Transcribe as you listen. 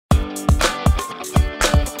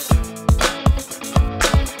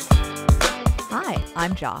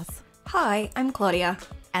I'm Joss. Hi, I'm Claudia.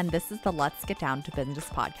 And this is the Let's Get Down to Business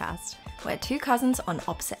podcast. We're two cousins on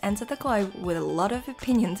opposite ends of the globe with a lot of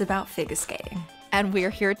opinions about figure skating. And we're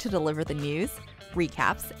here to deliver the news,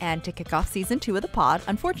 recaps, and to kick off season 2 of the pod,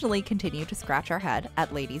 unfortunately continue to scratch our head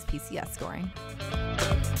at ladies' PCS scoring.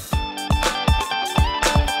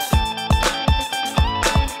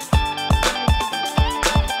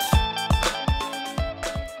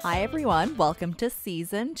 Hi everyone, welcome to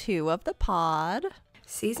season 2 of the pod.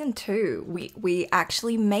 Season 2, we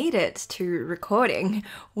actually made it to recording.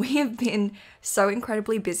 We have been so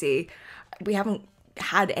incredibly busy. We haven't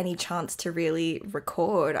had any chance to really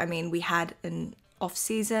record. I mean, we had an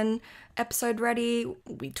off-season episode ready.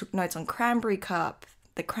 We took notes on Cranberry Cup,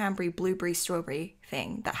 the cranberry, blueberry, strawberry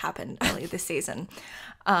thing that happened earlier this season.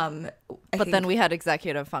 Then we had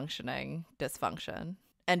executive functioning dysfunction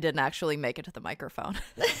and didn't actually make it to the microphone.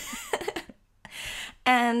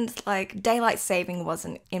 And like daylight saving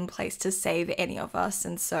wasn't in place to save any of us.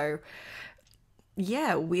 And so,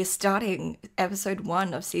 yeah, we're starting episode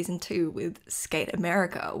 1 of season 2 with Skate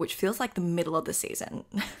America, which feels like the middle of the season.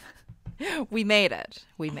 We made it.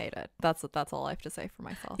 That's all I have to say for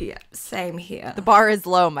myself. Yeah, same here. The bar is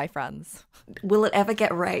low, my friends. Will it ever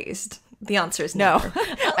get raised? The answer is no.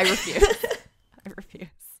 I refuse.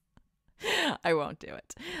 I won't do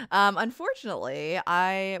it. Unfortunately,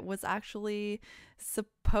 I was actually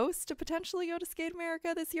supposed to potentially go to Skate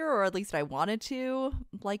America this year, or at least I wanted to.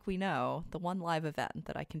 Like we know, the one live event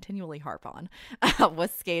that I continually harp on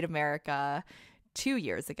was Skate America 2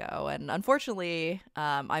 years ago. And unfortunately,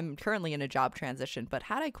 I'm currently in a job transition, but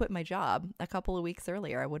had I quit my job a couple of weeks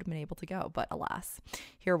earlier, I would have been able to go. But alas,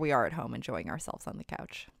 here we are at home enjoying ourselves on the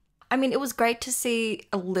couch. I mean, it was great to see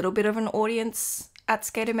a little bit of an audience at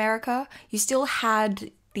Skate America. You still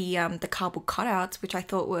had the cardboard cutouts, which I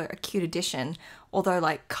thought were a cute addition. Although,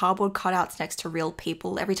 like, cardboard cutouts next to real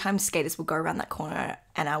people, every time skaters would go around that corner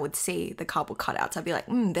and I would see the cardboard cutouts, I'd be like,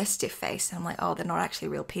 they're stiff-faced. And I'm like, oh, they're not actually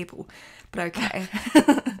real people. But okay.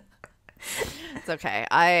 It's okay.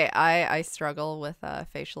 I struggle with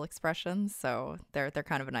facial expressions, so they're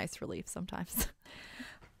kind of a nice relief sometimes.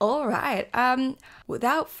 All right.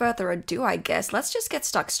 Without further ado, I guess, let's just get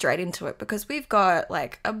stuck straight into it because we've got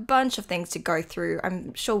like a bunch of things to go through.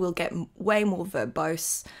 I'm sure we'll get way more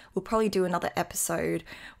verbose. We'll probably do another episode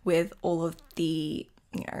with all of the,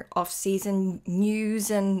 off-season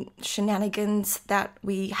news and shenanigans that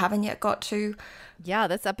we haven't yet got to. Yeah,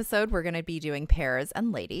 this episode we're going to be doing pairs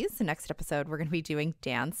and ladies. The next episode we're going to be doing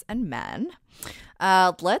dance and men.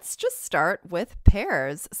 Let's just start with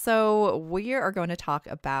pairs. So we are going to talk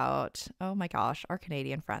about, oh my gosh, our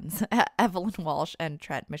Canadian friends, Evelyn Walsh and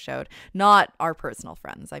Trent Michaud. Not our personal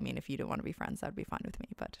friends. I mean, if you don't want to be friends, that'd be fine with me,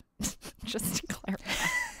 but just to clarify.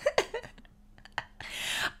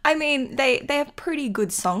 I mean, they have pretty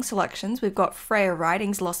good song selections. We've got Freya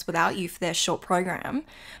Riding's Lost Without You for their short program.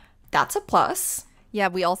 That's a plus. Yeah,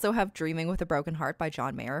 we also have Dreaming with a Broken Heart by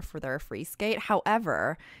John Mayer for their free skate.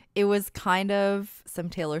 However, it was kind of some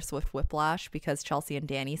Taylor Swift whiplash because Chelsea and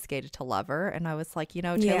Danny skated to Lover. And I was like,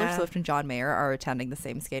 Taylor Swift and John Mayer are attending the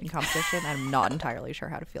same skating competition. And I'm not entirely sure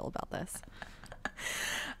how to feel about this.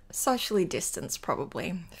 Socially distanced,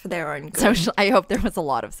 probably, for their own good. I hope there was a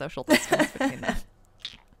lot of social distance between them.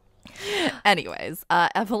 Anyways,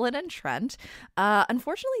 Evelyn and Trent,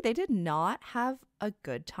 unfortunately, they did not have a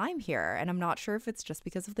good time here. And I'm not sure if it's just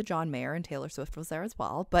because of the John Mayer and Taylor Swift was there as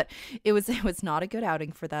well, but it was not a good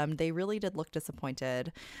outing for them. They really did look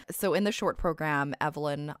disappointed. So in the short program,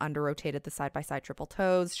 Evelyn under-rotated the side-by-side triple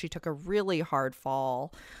toes. She took a really hard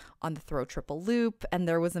fall on the throw triple loop, and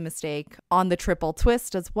there was a mistake on the triple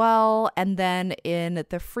twist as well. And then in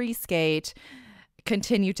the free skate,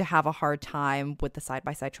 continue to have a hard time with the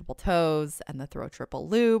side-by-side triple toes and the throw triple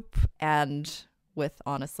loop, and with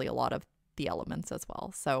honestly a lot of the elements as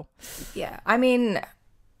well. So yeah, I mean,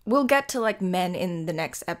 we'll get to like men in the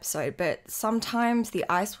next episode, but sometimes the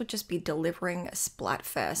ice would just be delivering a splat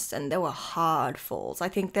fest and there were hard falls. I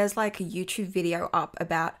think there's like a YouTube video up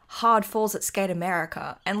about hard falls at Skate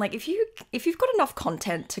America, and like if you've got enough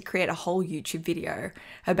content to create a whole YouTube video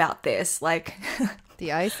about this, like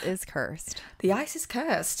the ice is cursed. The ice is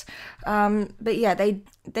cursed. But yeah,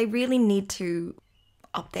 they really need to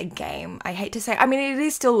up their game. I hate to say, I mean, it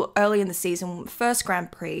is still early in the season, first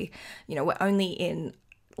Grand Prix, we're only in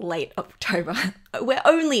late October. We're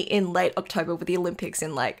only in late October with the Olympics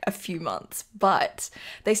in like a few months, but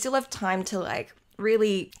they still have time to like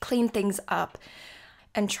really clean things up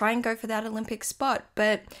and try and go for that Olympic spot.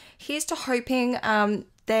 But here's to hoping.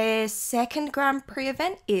 Their second Grand Prix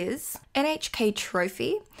event is NHK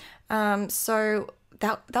Trophy. So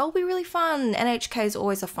that'll be really fun. NHK is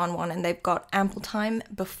always a fun one, and they've got ample time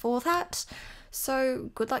before that.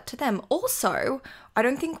 So good luck to them. Also, I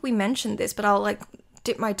don't think we mentioned this, but I'll like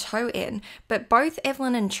dip my toe in. But both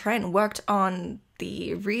Evelyn and Trent worked on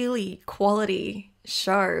the really quality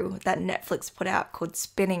show that Netflix put out called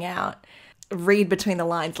Spinning Out. Read between the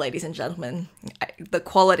lines, ladies and gentlemen. The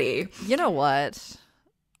quality. You know what?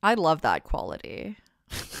 I love that quality.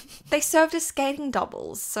 They served as skating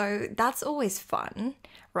doubles, so that's always fun,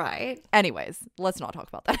 right? Anyways, let's not talk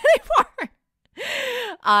about that anymore.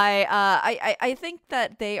 I think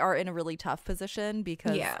that they are in a really tough position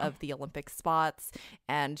because of the Olympic spots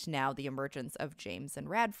and now the emergence of James and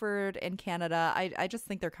Radford in Canada. I just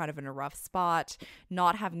think they're kind of in a rough spot.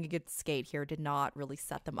 Not having a good skate here did not really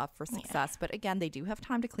set them up for success. But again, they do have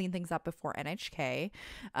time to clean things up before NHK.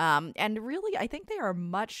 And really, I think they are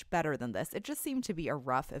much better than this. It just seemed to be a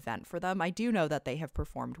rough event for them. I do know that they have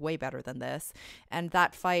performed way better than this. And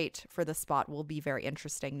that fight for the spot will be very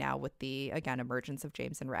interesting now with the, again, emergence of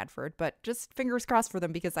James and Radford, but just fingers crossed for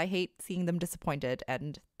them because I hate seeing them disappointed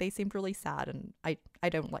and they seemed really sad and I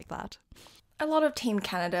don't like that. A lot of Team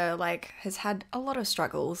Canada has had a lot of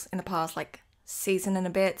struggles in the past season and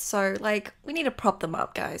a bit, so we need to prop them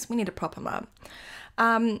up, guys. We need to prop them up.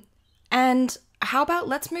 And how about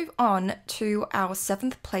let's move on to our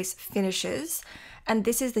 7th place finishers, and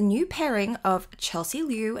this is the new pairing of Chelsea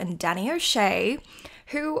Liu and Danny O'Shea,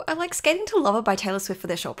 who are skating to Lover by Taylor Swift for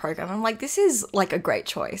their short program. I'm like, this is a great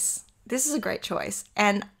choice. This is a great choice.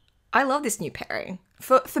 And I love this new pairing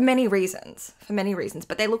for many reasons.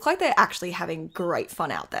 But they look like they're actually having great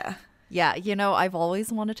fun out there. Yeah, I've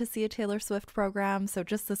always wanted to see a Taylor Swift program, so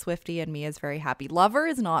just the Swiftie and me is very happy. Lover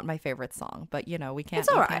is not my favorite song, but we can't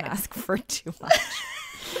ask for too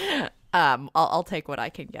much. I'll take what I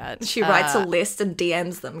can get. She writes a list and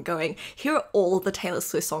DMs them going, here are all the Taylor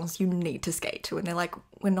Swift songs you need to skate to. And they're like,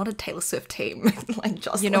 we're not a Taylor Swift team.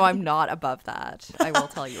 Jocelyn. I'm not above that. I will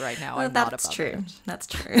tell you right now, I'm not above it. That's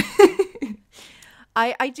true.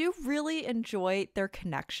 I do really enjoy their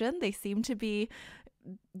connection. They seem to be,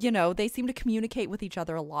 they seem to communicate with each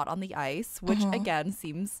other a lot on the ice, which again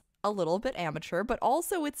seems a little bit amateur, but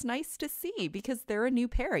also it's nice to see because they're a new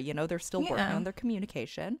pair. They're still working on their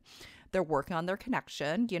communication. They're working on their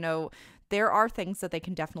connection. There are things that they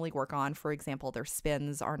can definitely work on. For example, their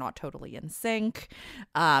spins are not totally in sync.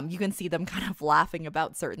 You can see them kind of laughing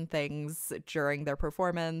about certain things during their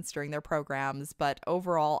performance, during their programs. But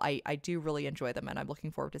overall, I do really enjoy them and I'm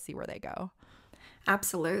looking forward to see where they go.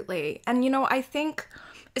 Absolutely. And, I think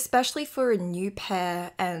especially for a new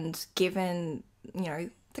pair and given,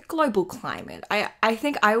 the global climate, I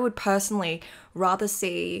think I would personally rather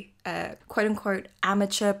see a quote-unquote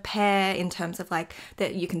amateur pair in terms of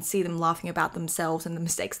that you can see them laughing about themselves and the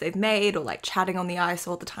mistakes they've made or chatting on the ice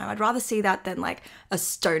all the time. I'd rather see that than a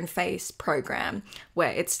stone-faced program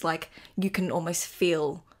where it's you can almost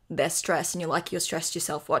feel their stress and you're stressed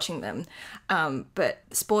yourself watching them. But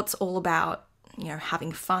sport's all about,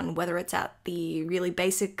 having fun, whether it's at the really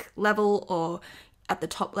basic level or at the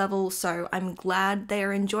top level. So I'm glad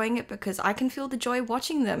they're enjoying it because I can feel the joy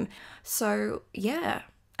watching them. So yeah,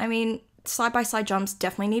 I mean, side-by-side jumps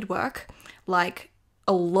definitely need work,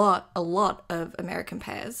 a lot of American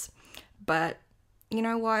pairs. But you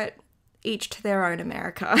know what? Each to their own,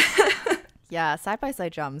 America. Yeah,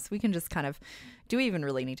 side-by-side jumps, we can just kind of, do we even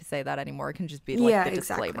really need to say that anymore? It can just be the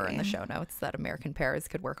disclaimer in the show notes that American pairs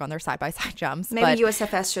could work on their side-by-side jumps. Maybe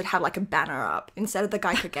USFS should have a banner up instead of the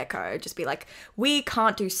Geico Gecko. Just be we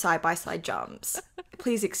can't do side-by-side jumps.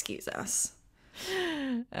 Please excuse us.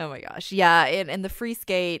 Oh my gosh. Yeah, in the free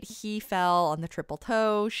skate, he fell on the triple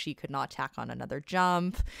toe. She could not tack on another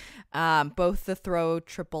jump. Both the throw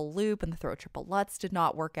triple loop and the throw triple Lutz did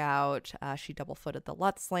not work out. She double-footed the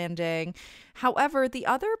Lutz landing. However, the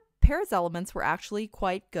other pairs elements were actually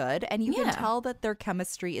quite good, and you can tell that their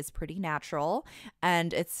chemistry is pretty natural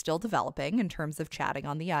and it's still developing in terms of chatting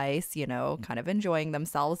on the ice, kind of enjoying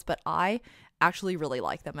themselves. But I actually really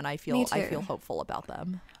like them and I feel hopeful about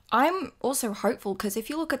them. I'm also hopeful because if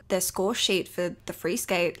you look at their score sheet for the free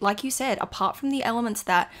skate, like you said, apart from the elements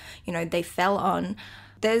that, they fell on,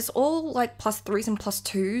 there's all +3s and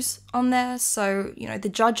 +2s on there. So, the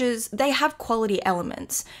judges, they have quality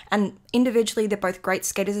elements and individually they're both great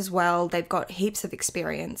skaters as well. They've got heaps of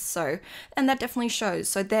experience. So, and that definitely shows.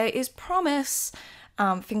 So there is promise,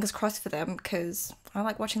 fingers crossed for them because I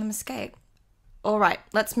like watching them skate. All right,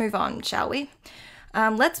 let's move on, shall we?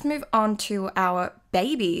 Let's move on to our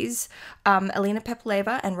babies, Alina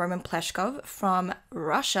Pepeleva and Roman Pleshkov from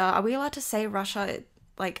Russia. Are we allowed to say Russia?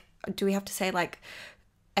 Do we have to say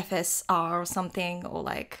FSR or something? Or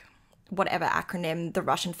whatever acronym the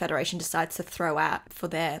Russian Federation decides to throw out for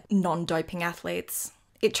their non-doping athletes.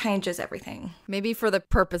 It changes everything. Maybe for the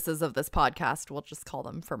purposes of this podcast, we'll just call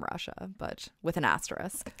them from Russia, but with an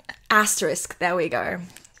asterisk. Asterisk, there we go.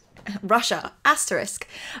 Russia, asterisk.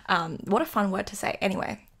 What a fun word to say.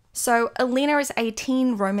 Anyway, so Alina is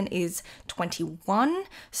 18, Roman is 21,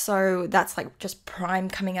 so that's like just prime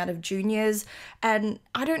coming out of juniors. And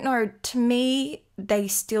I don't know, to me, they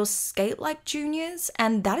still skate like juniors,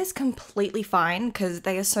 and that is completely fine because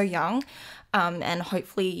they are so young. And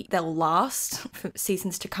hopefully they'll last for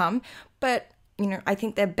seasons to come. But, you know, I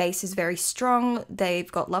think their base is very strong.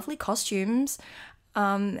 They've got lovely costumes.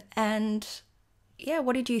 And yeah,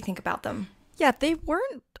 what did you think about them? Yeah, they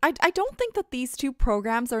weren't. I don't think that these two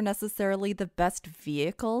programs are necessarily the best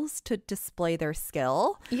vehicles to display their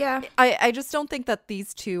skill. Yeah. I just don't think that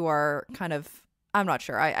these two are kind of, I'm not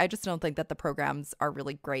sure. I just don't think that the programs are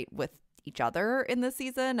really great with each other in this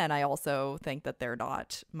season, and I also think that they're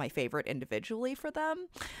not my favorite individually for them.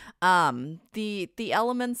 The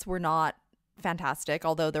elements were not fantastic,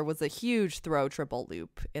 although there was a huge throw triple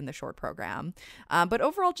loop in the short program, but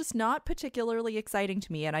overall just not particularly exciting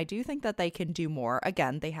to me, and I do think that they can do more.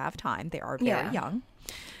 Again, they have time, they are very young.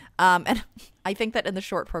 And I think that in the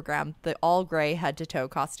short program, the all gray head to toe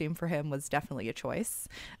costume for him was definitely a choice,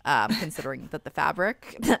 considering that the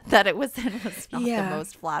fabric that it was in was not the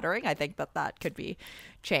most flattering. I think that that could be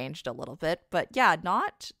changed a little bit. But yeah,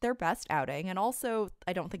 not their best outing. And also,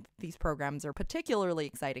 I don't think these programs are particularly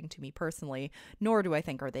exciting to me personally, nor do I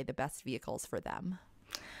think are they the best vehicles for them.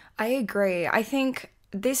 I agree. I think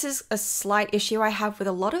this is a slight issue I have with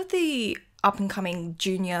a lot of the up-and-coming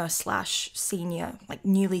junior/senior, like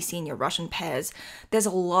newly senior Russian pairs. There's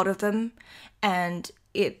a lot of them, and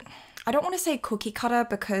I don't want to say cookie cutter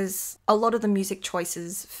because a lot of the music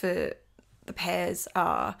choices for the pairs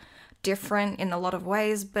are different in a lot of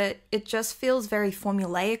ways, but it just feels very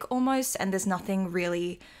formulaic almost, and there's nothing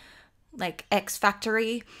really like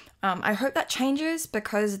X-factory. I hope that changes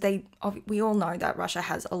because we all know that Russia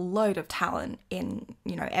has a load of talent in,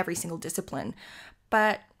 you know, every single discipline.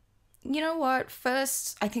 But you know what? I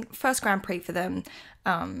think first Grand Prix for them,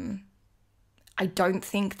 I don't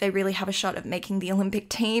think they really have a shot at making the Olympic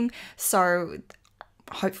team. So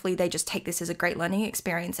hopefully they just take this as a great learning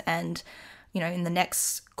experience. And, you know, in the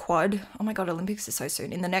next quad, oh my God, Olympics is so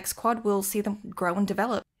soon. In the next quad, we'll see them grow and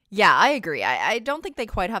develop. Yeah, I agree. I don't think they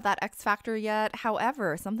quite have that X factor yet.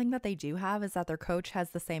 However, something that they do have is that their coach has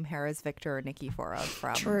the same hair as Victor Nikiforov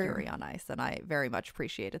from Yuri on Ice. And I very much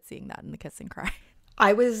appreciated seeing that in the Kiss and Cry.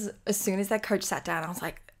 As soon as that coach sat down, I was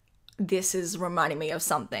like, this is reminding me of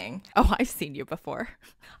something. Oh, I've seen you before.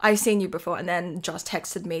 I've seen you before. And then Josh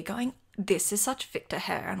texted me going, this is such Victor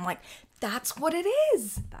hair. I'm like, that's what it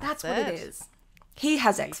is. That's what it is. He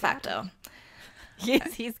has X Factor.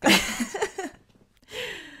 He's good.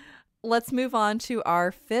 Let's move on to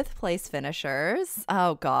our 5th place finishers.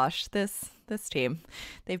 Oh gosh, this team,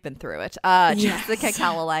 they've been through it. Jessica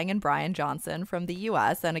Calalang and Brian Johnson from the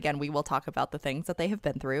US. And again, we will talk about the things that they have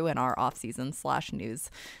been through in our off-season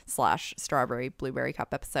 /news/Strawberry Blueberry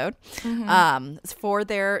Cup episode. For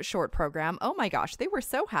their short program. Oh my gosh, they were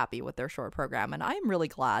so happy with their short program. And I'm really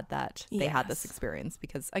glad that they had this experience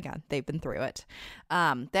because, again, they've been through it.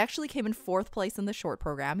 They actually came in 4th place in the short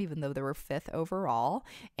program, even though they were 5th overall.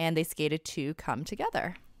 And they skated to Come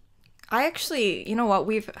Together. I actually, you know what,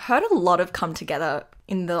 we've heard a lot of Come Together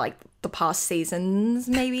in the past seasons,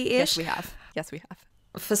 maybe-ish. Yes, we have.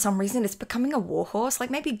 For some reason, it's becoming a warhorse. Like,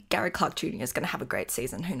 maybe Gary Clark Jr. is going to have a great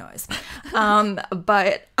season. Who knows?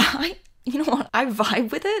 But you know what? I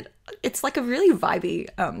vibe with it. It's like a really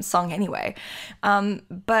vibey song anyway.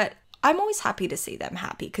 But I'm always happy to see them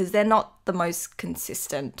happy because they're not the most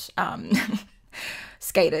consistent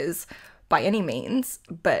skaters by any means.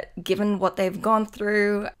 But given what they've gone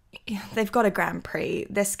through, they've got a Grand Prix,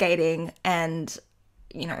 they're skating, and,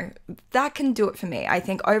 you know, that can do it for me. I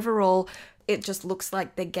think overall, it just looks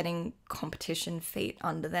like they're getting competition feet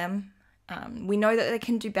under them. We know that they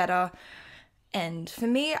can do better. And for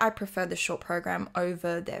me, I prefer the short program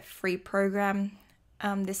over their free program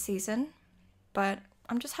this season. But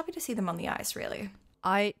I'm just happy to see them on the ice, really.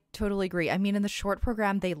 I totally agree. I mean, in the short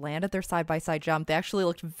program, they landed their side-by-side jump. They actually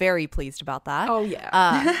looked very pleased about that. Oh,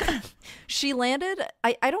 yeah. She landed,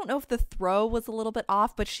 I don't know if the throw was a little bit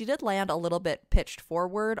off, but she did land a little bit pitched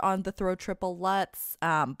forward on the throw triple Lutz,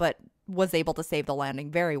 but was able to save the landing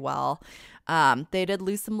very well. They did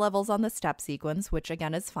lose some levels on the step sequence, which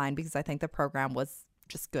again is fine because I think the program was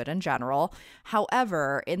just good in general.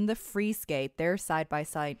 However, in the free skate, their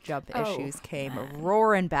side-by-side jump issues came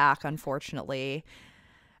roaring back, unfortunately.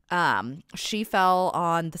 She fell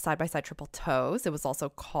on the side-by-side triple toes. It was also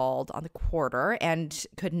called on the quarter and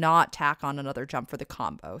could not tack on another jump for the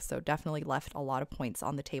combo. So definitely left a lot of points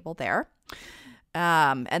on the table there.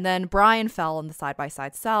 And then Brian fell on the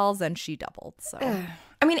side-by-side cells and she doubled. So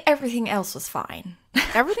I mean, everything else was fine.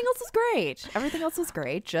 everything else was great. Everything else was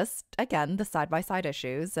great. Just, again, the side-by-side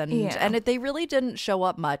issues. And they really didn't show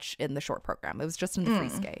up much in the short program. It was just in the free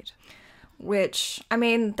skate. Which, I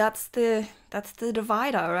mean, that's the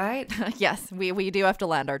divider, right? Yes, we do have to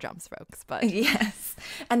land our jumps, folks. But yes.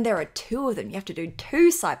 And there are 2 of them. You have to do 2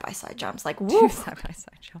 side-by-side jumps. Like, 2 woo.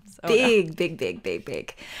 side-by-side jumps.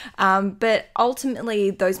 Big. But ultimately,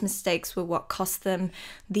 those mistakes were what cost them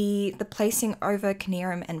the placing over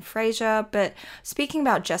Knierim and Fraser. But speaking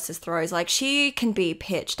about Jess's throws, like, she can be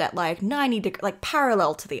pitched at, like, 90 degrees, like,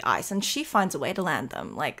 parallel to the ice, and she finds a way to land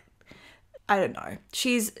them. Like, I don't know.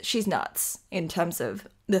 She's nuts in terms of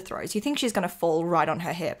the throws. You think she's going to fall right on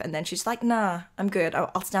her hip, and then she's like, nah, I'm good.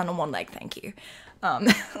 I'll stand on one leg, thank you.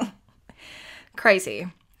 Crazy.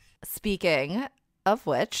 Speaking of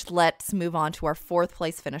which, let's move on to our 4th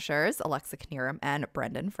place finishers, Alexa Knierim and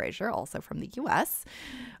Brendan Fraser, also from the US.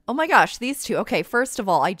 Oh my gosh, these two. Okay, first of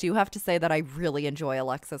all, I do have to say that I really enjoy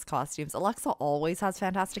Alexa's costumes. Alexa always has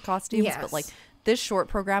fantastic costumes, but like this short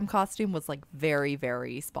program costume was like very,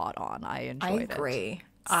 very spot on. I enjoyed it. I agree.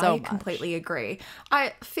 I completely agree.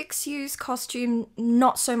 Fix You's costume,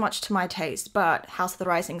 not so much to my taste, but House of the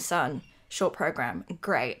Rising Sun, short program,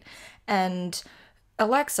 great. And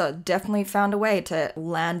Alexa definitely found a way to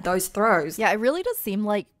land those throws. Yeah, it really does seem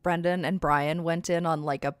like Brendan and Brian went in on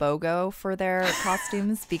like a BOGO for their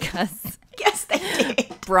costumes because yes, they did.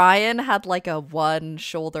 Brian had like a one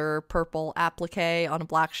shoulder purple applique on a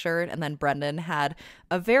black shirt, and then Brendan had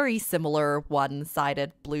a very similar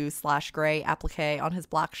one-sided blue/gray applique on his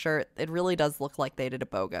black shirt. It really does look like they did a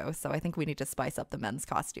BOGO, so I think we need to spice up the men's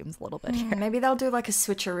costumes a little bit here. Maybe they'll do like a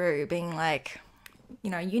switcheroo, being like, you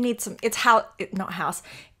know, you need some, it's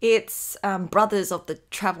Brothers of the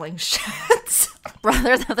Traveling Shirts.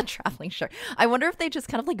 Brothers of the Traveling Shirt. I wonder if they just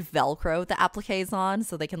kind of like Velcro the appliques on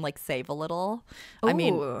so they can like save a little. Ooh. I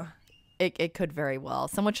mean, it could very well.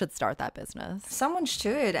 Someone should start that business. Someone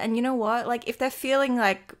should. And you know what? Like, if they're feeling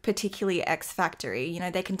like particularly X Factory, you know,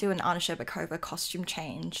 they can do an Anna Shebekova costume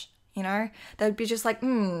change, you know? They'd be just like,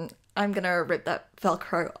 I'm going to rip that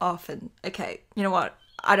Velcro off and, okay, you know what?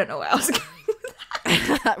 I don't know where I was going with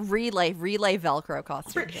that. relay Velcro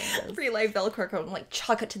costume. Relay Velcro and like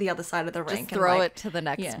chuck it to the other side of the rink. Just throw and, it to the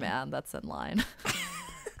next man that's in line.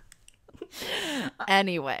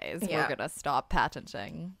 Anyways, we're going to stop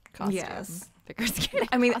patenting costumes. Figure skating.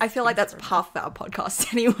 I mean, I feel like that's half of our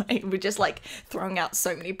podcast anyway. We're just like throwing out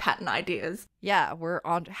so many patent ideas. Yeah, we're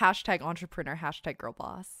on #entrepreneur,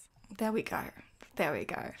 #girlboss. There we go.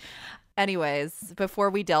 Anyways, before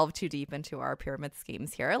we delve too deep into our pyramid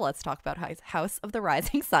schemes here, let's talk about House of the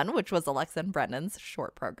Rising Sun, which was Alexa and Brendan's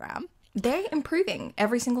short program. They're improving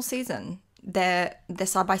every single season. Their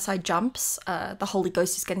side-by-side jumps, the Holy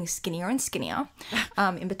Ghost is getting skinnier and skinnier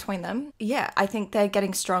in between them. Yeah, I think they're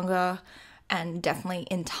getting stronger and definitely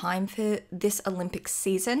in time for this Olympic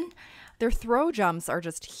season. Their throw jumps are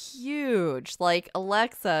just huge. Like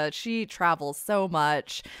Alexa, she travels so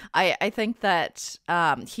much. I think that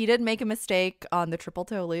he did make a mistake on the triple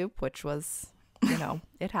toe loop, which was, you know,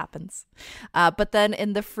 it happens. But then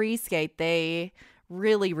in the free skate, they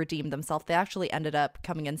really redeemed themselves. They actually ended up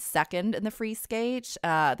coming in second in the free skate.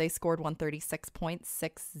 They scored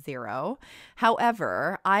 136.60.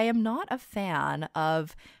 However, I am not a fan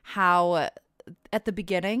of how at the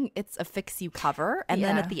beginning it's a Fix You cover, and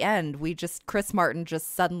then at the end Chris Martin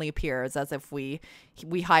just suddenly appears as if we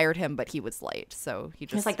hired him but he was late, so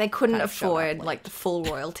it's like they couldn't afford like the full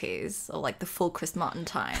royalties or like the full Chris Martin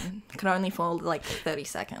time. Could only afford like 30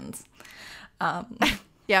 seconds.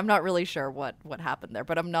 Yeah, I'm not really sure what happened there,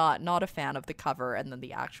 but I'm not a fan of the cover and then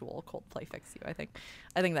the actual Coldplay Fix You. I think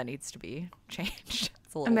that needs to be changed.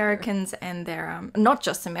 Americans weird. And their not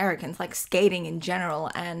just Americans, like skating in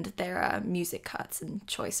general, and their music cuts and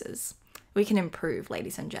choices. We can improve,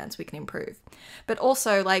 ladies and gents. We can improve, but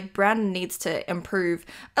also like Brandon needs to improve.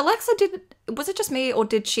 Alexa was it just me, or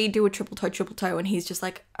did she do a triple toe, and he's just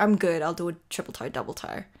like, I'm good. I'll do a triple toe, double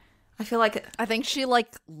toe. I think she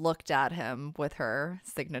like looked at him with her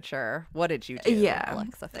signature. What did you do? Yeah,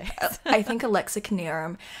 Alexa face. I think Alexa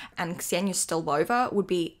Knierim and Ksenia Stolbova would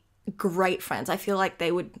be great friends. I feel like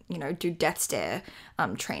they would, you know, do death stare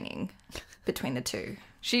training between the two.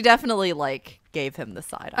 She definitely like gave him the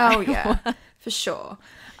side eye. Oh yeah, for sure.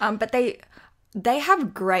 But they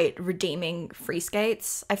have great redeeming free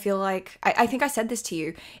skates. I feel like, I think I said this to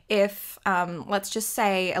you, if let's just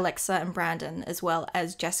say Alexa and Brandon as well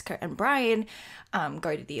as Jessica and Brian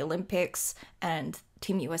go to the Olympics, and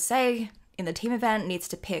Team USA in the team event needs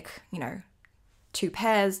to pick, you know, 2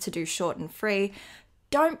 pairs to do short and free.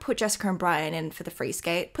 Don't put Jessica and Brian in for the free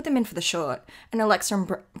skate. Put them in for the short. And Alexa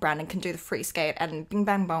and Brandon can do the free skate, and bing,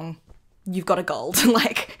 bang, bong, you've got a gold.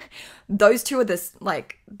 Like, those two are this,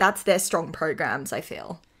 like, that's their strong programs, I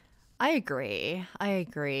feel. I agree.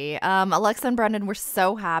 Alexa and Brendan were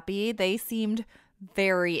so happy. They seemed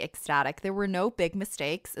very ecstatic. There were no big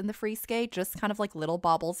mistakes in the free skate, just kind of like little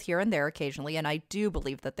bobbles here and there occasionally. And I do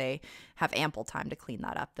believe that they have ample time to clean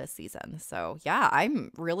that up this season. So yeah,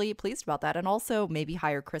 I'm really pleased about that. And also maybe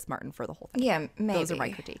hire Chris Martin for the whole thing. Yeah, maybe. Those are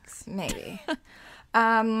my critiques. Maybe.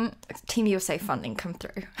 Team USA funding come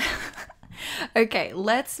through. Okay,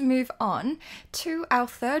 let's move on to our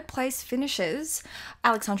third place finishers,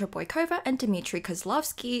 Alexandra Boykova and Dmitry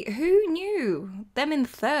Kozlovsky. Who knew them in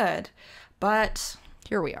third? But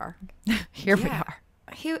here we are. Here we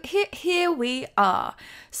are.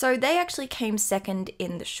 So they actually came second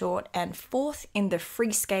in the short and fourth in the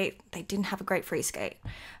free skate. They didn't have a great free skate,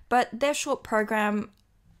 but their short program,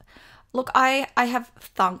 look, I have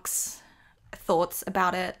thoughts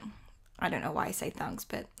about it. I don't know why I say thunks,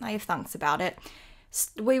 but I have thunks about it.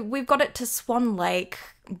 We've got it to Swan Lake.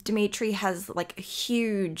 Dmitry has like a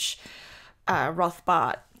huge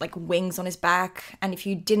Rothbart like wings on his back, and if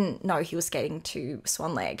you didn't know he was skating to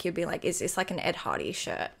Swan Lake, you'd be like, is this like an Ed Hardy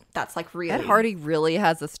shirt? That's like really, Ed Hardy really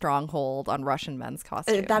has a stronghold on Russian men's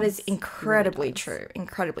costumes. That is incredibly true.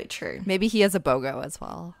 Maybe he has a BOGO as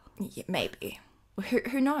well. Yeah, maybe.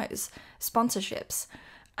 Who knows? Sponsorships.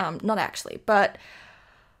 Not actually, but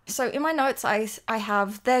so in my notes I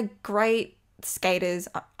have, they're great skaters,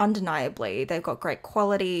 undeniably. They've got great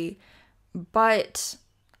quality, but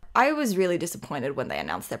I was really disappointed when they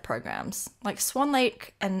announced their programs. Like Swan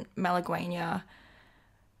Lake and Malagueña,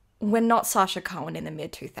 we're not Sacha Cohen in the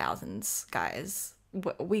mid-2000s, guys.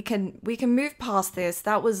 We can move past this.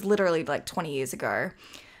 That was literally like 20 years ago.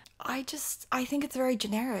 I think it's very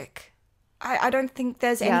generic. I don't think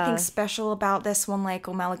there's anything special about their Swan Lake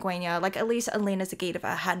or Malagueña. Like, at least Alina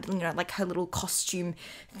Zagitova had, you know, like her little costume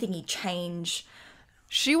thingy change.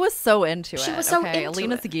 She was so into it. She was so into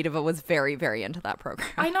Alina it. Zagitova was very, very into that program.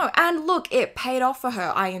 I know. And look, it paid off for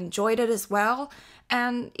her. I enjoyed it as well.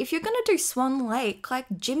 And if you're going to do Swan Lake, like,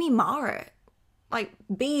 Jimmy Mara it. Like,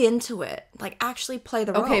 be into it. Like, actually play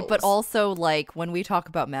the roles. Okay, but also, like, when we talk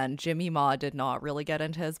about men, Jimmy Ma did not really get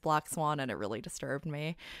into his Black Swan, and it really disturbed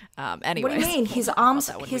me. Anyways, what do you mean? His arm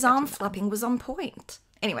flapping was on point.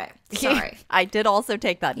 Anyway, sorry. I did also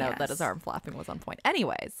take that note that Yes. his arm flapping was on point.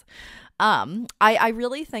 Anyways, I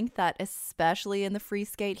really think that especially in the free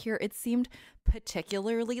skate here, it seemed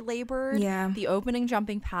particularly labored. Yeah. The opening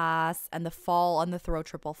jumping pass and the fall on the throw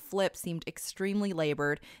triple flip seemed extremely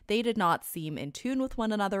labored. They did not seem in tune with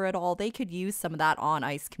one another at all. They could use some of that on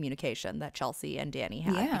ice communication that Chelsea and Danny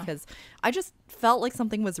had, because I just felt like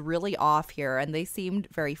something was really off here, and they seemed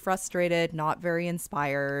very frustrated, not very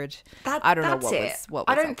inspired. I don't know what was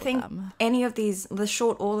I don't up with think them. any of these, the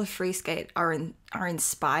short or the free skate, are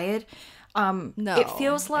inspired. No, it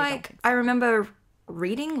feels I don't like think I remember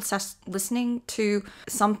reading, listening to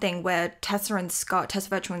something where Tessa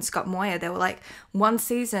Virtue and Scott Moyer, they were like, one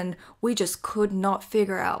season we just could not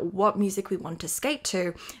figure out what music we wanted to skate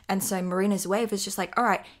to, and so Marina's Wave is just like, all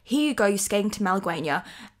right, here you go, you're skating to Malagueña,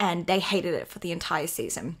 and they hated it for the entire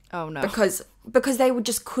season. Oh no, because they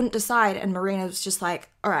just couldn't decide, and Marina was just like,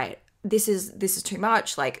 all right, this is too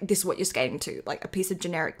much. Like, this is what you're skating to, like a piece of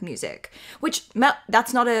generic music. Which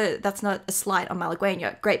that's not a slight on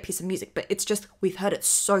Malagueña. Great piece of music, but it's just, we've heard it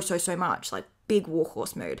so much, like big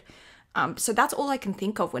warhorse mood. So that's all I can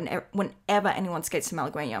think of whenever anyone skates to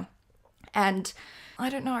Malagueña, and I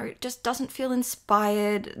don't know, it just doesn't feel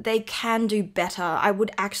inspired. They can do better. I would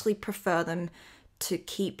actually prefer them to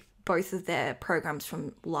keep both of their programs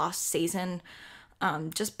from last season,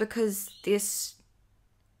 just because this,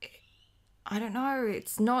 I don't know,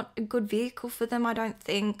 it's not a good vehicle for them, I don't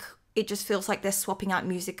think. It just feels like they're swapping out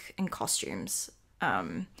music and costumes.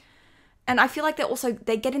 And I feel like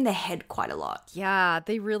they get in their head quite a lot. yeah,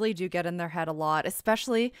 they really do get in their head a lot,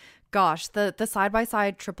 especially, gosh, the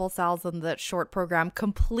side-by-side triple salsa in the short program,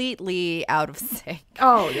 completely out of sync.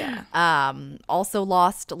 Oh, yeah. Also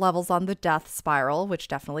lost levels on the death spiral, which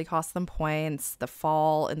definitely cost them points. The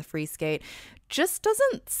fall in the free skate just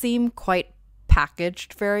doesn't seem quite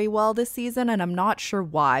packaged very well this season, and I'm not sure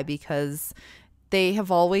why, because they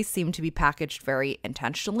have always seemed to be packaged very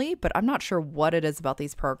intentionally, but I'm not sure what it is about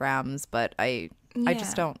these programs, but I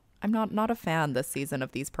just don't I'm not a fan this season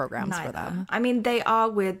of these programs for them. I mean, they are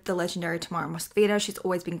with the legendary Tamara Mosquito. She's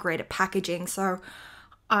always been great at packaging, so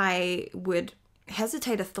I would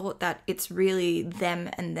hesitate a thought that it's really them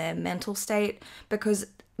and their mental state, because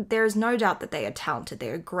there is no doubt that they are talented. They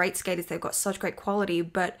are great skaters. They've got such great quality,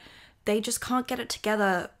 but they just can't get it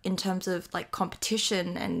together in terms of like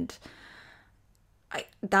competition. And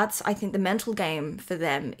I think the mental game for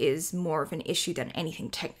them is more of an issue than anything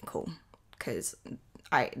technical, because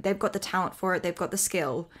they've got the talent for it. They've got the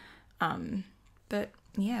skill. But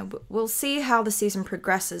yeah, we'll see how the season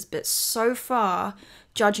progresses. But so far,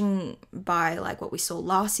 judging by like what we saw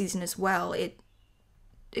last season as well, it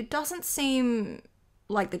doesn't seem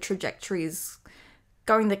like the trajectory is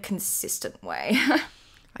going the consistent way.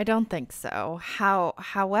 I don't think so.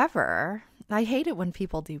 However, I hate it when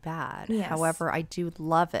people do bad. Yes. However, I do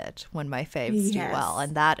love it when my faves do well.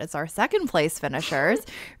 And that is our second place finishers,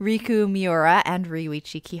 Riku, Miura, and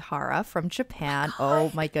Ryuichi Kihara from Japan.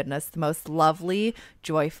 Oh my goodness. The most lovely,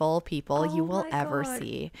 joyful people you will ever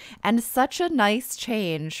see. And such a nice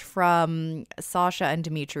change from Sasha and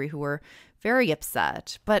Dimitri, who were very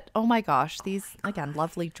upset. But oh my gosh, these, again,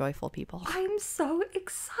 lovely, joyful people. I'm so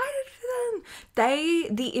excited for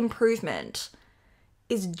them. The improvement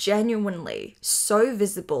is genuinely so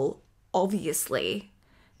visible, obviously.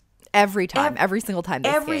 Every time, every single time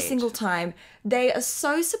they skate. Single time. They are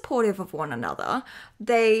so supportive of one another.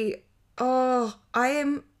 I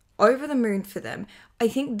am over the moon for them. I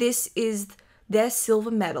think this is their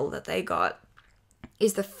silver medal that they got,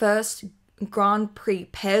 is the first Grand Prix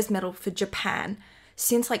pairs medal for Japan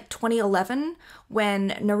since like 2011, when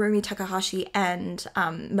Narumi Takahashi and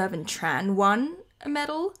Mervyn Tran won a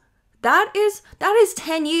medal. That is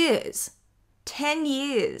 10 years. 10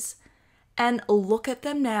 years. And look at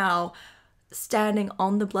them now, standing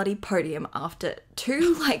on the bloody podium after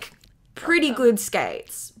two like pretty good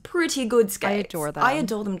skates. I adore them. I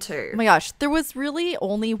adore them too. Oh my gosh, there was really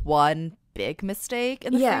only one big mistake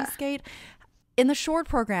in the free skate. In the short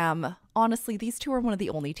program, honestly, these two are one of the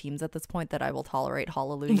only teams at this point that I will tolerate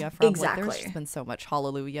hallelujah from. Exactly. Like, there's just been so much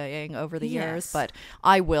hallelujahing over the years, but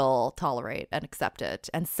I will tolerate and accept it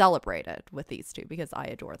and celebrate it with these two because I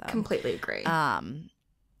adore them. Completely agree.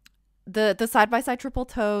 The side-by-side triple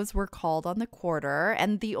toes were called on the quarter,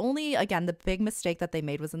 and the big mistake that they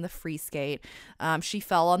made was in the free skate. She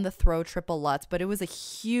fell on the throw triple Lutz, but it was a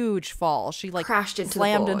huge fall. She like crashed into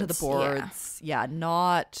slammed the into the boards. Yeah,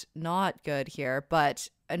 not good here. But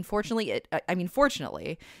unfortunately,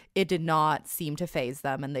 fortunately, it did not seem to faze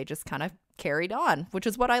them, and they just kind of carried on, which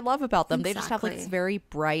is what I love about them. They just have like this very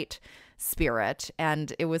bright spirit,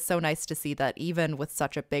 and it was so nice to see that even with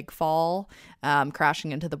such a big fall,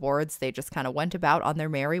 crashing into the boards, they just kind of went about on their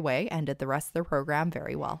merry way and did the rest of their program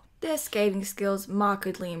very well. Their skating skills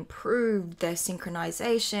markedly improved, their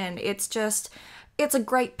synchronization. It's a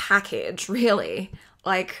great package, really.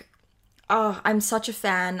 Like, I'm such a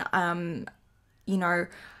fan. I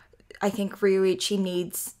think Ryuichi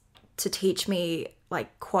needs to teach me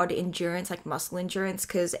like quad endurance, like muscle endurance,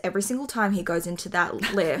 because every single time he goes into that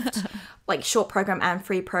lift, like short program and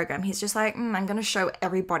free program, he's just like, I'm going to show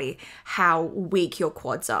everybody how weak your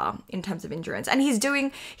quads are in terms of endurance. And he's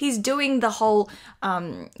doing the whole,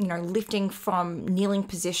 lifting from kneeling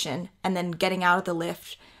position and then getting out of the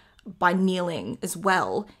lift by kneeling as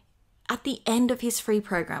well at the end of his free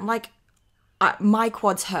program. Like, my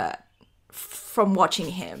quads hurt from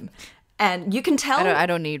watching him. And you can tell. I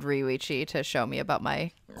don't need Ryuichi to show me about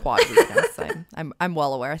my quad weakness. I'm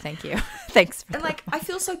well aware. Thank you. Thanks. And like, I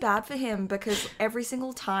feel so bad for him because every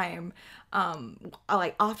single time,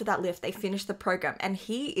 after that lift, they finish the program and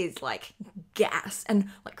he is like gassed,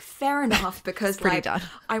 and like fair enough because like done.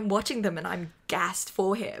 I'm watching them and I'm gassed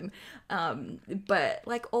for him. But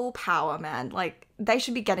like, all power, man. Like, they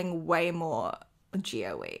should be getting way more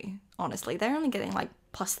GOE. Honestly, they're only getting like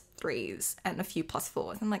 +3s and a few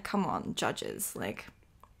 +4s. I'm like, come on, judges, like,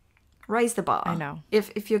 raise the bar. I know.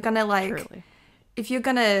 If you're gonna like, truly. If you're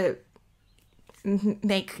gonna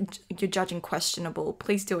make your judging questionable,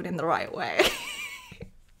 please do it in the right way.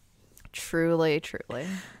 Truly.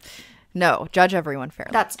 No, judge everyone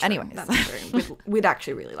fairly. That's true. Anyways. That's true. We'd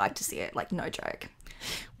actually really like to see it. Like, no joke.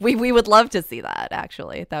 We would love to see that,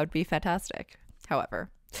 actually. That would be fantastic. However,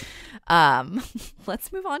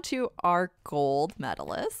 let's move on to our gold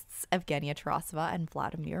medalists, Evgenia Tarasova and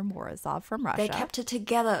Vladimir Morozov from Russia. They kept it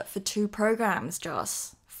together for 2 programs,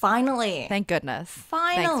 Joss. Finally. Thank goodness.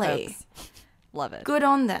 Finally. Thanks, folks. Love it. Good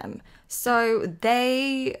on them. So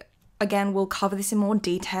they, again, we'll cover this in more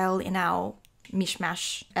detail in our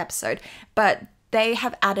mishmash episode, but they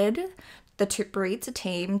have added the Tutberidze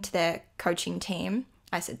team to their coaching team.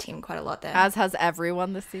 I said team quite a lot there. As has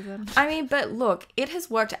everyone this season. I mean, but look, it has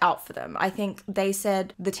worked out for them. I think they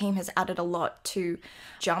said the team has added a lot to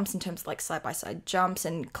jumps in terms of like side-by-side jumps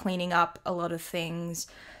and cleaning up a lot of things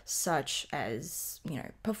such as, you know,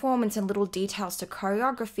 performance and little details to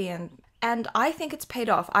choreography. And I think it's paid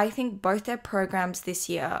off. I think both their programs this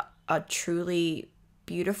year are truly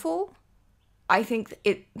beautiful. I think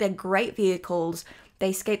they're great vehicles.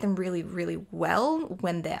 They skate them really, really well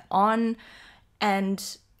when they're on.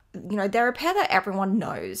 And, you know, they're a pair that everyone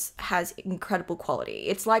knows has incredible quality.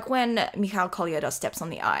 It's like when Mikhail Kolyada steps on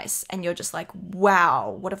the ice and you're just like,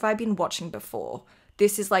 wow, what have I been watching before?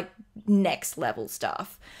 This is like next level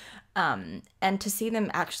stuff. And to see them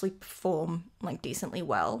actually perform like decently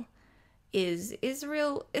well is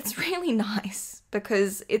real. It's really nice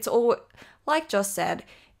because it's all, like Joss said,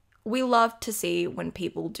 we love to see when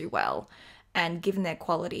people do well, and given their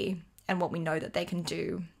quality and what we know that they can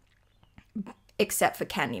do, except for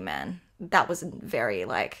Candyman. That wasn't very,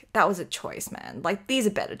 like, that was a choice, man. Like, these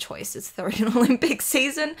are better choices for an Olympic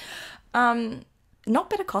season.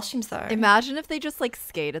 Not better costumes, though. Imagine if they just, like,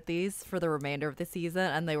 skated these for the remainder of the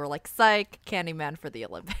season and they were like, psych, Candyman for the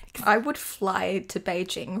Olympics. I would fly to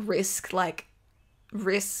Beijing, risk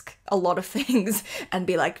a lot of things and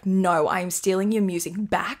be like, no, I'm stealing your music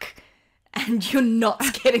back and you're not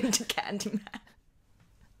skating to Candyman.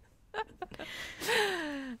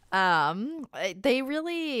 They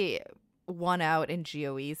really won out in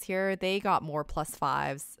GOEs here. They got more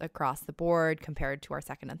 +5s across the board compared to our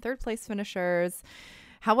second and third place finishers.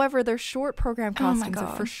 However, their short program costumes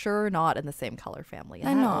are for sure not in the same color family.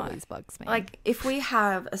 And that always bugs me. Like, if we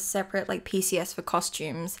have a separate, like, PCS for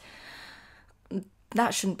costumes,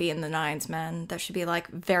 that shouldn't be in the 9s, man. That should be, like,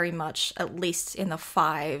 very much at least in the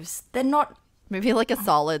 5s. They're not... Maybe, like, a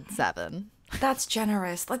solid 7. That's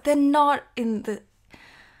generous. Like, they're not in the...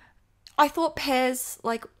 I thought pairs,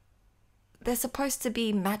 like, they're supposed to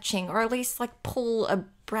be matching, or at least, like, pull a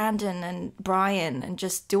Brandon and Brian and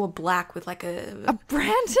just do a black with, like, a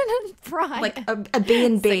Brandon and Brian. Like, a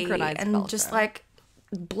B&B. And just, like,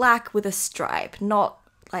 black with a stripe, not,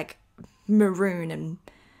 like, maroon. And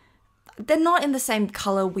they're not in the same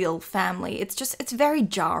color wheel family. It's just, it's very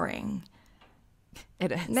jarring.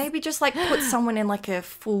 It is. Maybe just, like, put someone in, like, a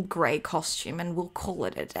full grey costume and we'll call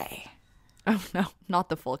it a day. Oh, no, not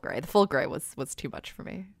the full gray. The full gray was too much for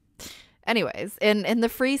me. Anyways, in the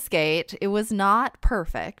free skate, it was not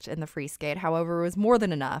perfect in the free skate. However, it was more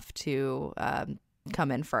than enough to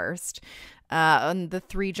come in first. On the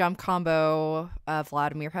 3 jump combo,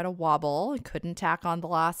 Vladimir had a wobble. Couldn't tack on the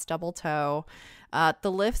last double toe.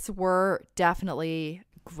 The lifts were definitely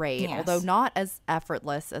great, although not as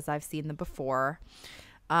effortless as I've seen them before.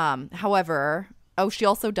 However... Oh, she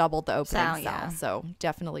also doubled the opening cell, so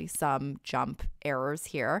definitely some jump errors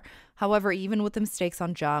here. However, even with the mistakes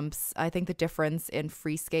on jumps, I think the difference in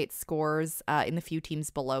free skate scores in the few teams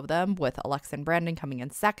below them, with Alexa and Brandon coming in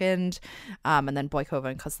second, and then Boykova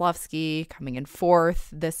and Kozlovsky coming in fourth,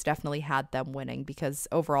 this definitely had them winning because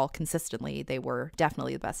overall, consistently, they were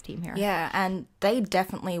definitely the best team here. Yeah, and they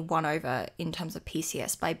definitely won over in terms of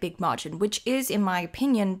PCS by a big margin, which is, in my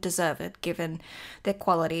opinion, deserved given their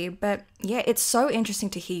quality. But yeah, it's so interesting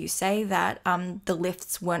to hear you say that the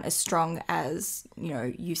lifts weren't as strong as, you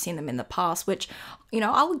know, you've seen them in the past, which, you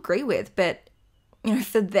know, I'll agree with. But, you know,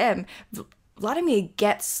 for them, Vladimir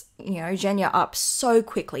gets, you know, Zhenya up so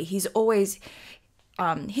quickly. He's always...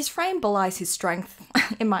 his frame belies his strength,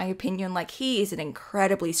 in my opinion. Like, he is an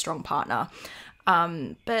incredibly strong partner.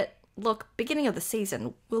 But look, beginning of the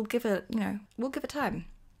season, we'll give it time.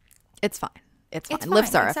 It's fine. It's fine.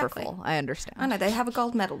 Lifts are effortful. I understand. I know, they have a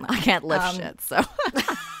gold medal now. I can't lift shit, so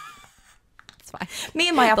it's fine. Me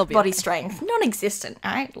and my upper body strength, non-existent,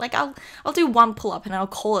 all right? Like, I'll do one pull-up and I'll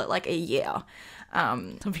call it like a year.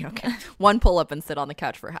 They'll be okay. One pull-up and sit on the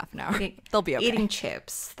couch for half an hour. They'll be okay. Eating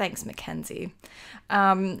chips. Thanks, Mackenzie.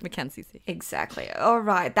 Mackenzie. Exactly. All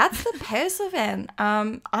right. That's the pairs event.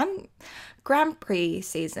 Grand Prix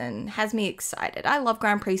season has me excited. I love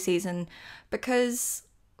Grand Prix season because,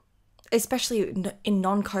 especially in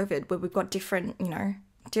non-COVID, where we've got different, you know,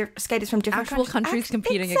 skaters from different countries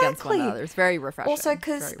competing against one another. It's very refreshing. Also,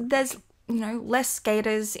 because there's, you know, less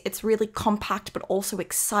skaters. It's really compact, but also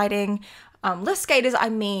exciting. Less skaters, I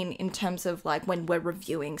mean, in terms of, like, when we're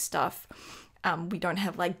reviewing stuff, we don't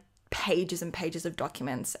have, like, pages and pages of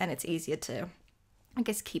documents, and it's easier to, I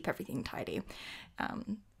guess, keep everything tidy.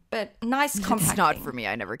 But nice compacting. It's not for me.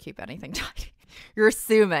 I never keep anything tidy. You're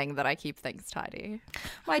assuming that I keep things tidy.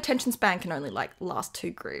 My attention span can only, like, last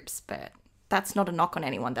 2 groups, but that's not a knock on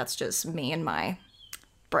anyone. That's just me and my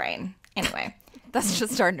brain. Anyway. That's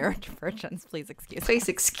just our neurodivergence. Please excuse us. Please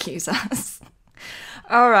excuse us.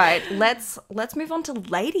 All right, let's move on to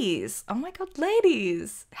ladies. Oh my god,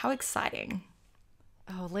 ladies. How exciting.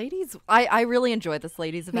 Oh, ladies. I really enjoyed this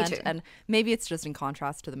ladies event. too. And maybe it's just in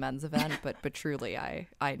contrast to the men's event, but truly I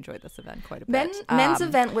enjoyed this event quite a bit. Men's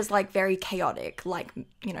event was like very chaotic, like,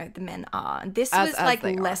 you know, the men are. This was like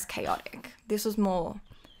less chaotic. This was more,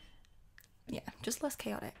 just less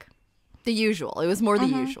chaotic. The usual. It was more the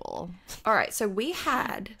usual. All right, so we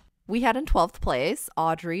had in 12th place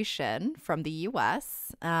Audrey Shin from the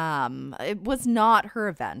US. It was not her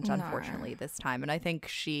event, unfortunately, this time. And I think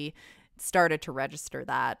she started to register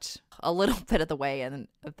that a little bit of the way in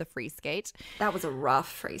of the free skate. That was a rough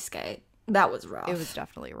free skate. That was rough. It was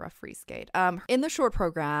definitely a rough free skate. In the short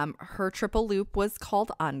program, her triple loop was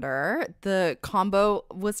called under. The combo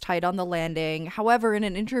was tight on the landing. However, in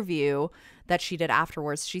an interview that she did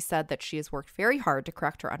afterwards, she said that she has worked very hard to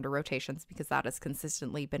correct her under rotations because that has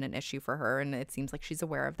consistently been an issue for her, and it seems like she's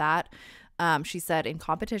aware of that. She said, in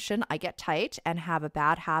competition, I get tight and have a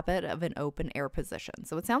bad habit of an open air position.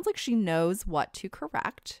 So it sounds like she knows what to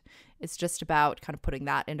correct. It's just about kind of putting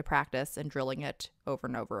that into practice and drilling it over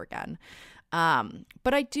and over again.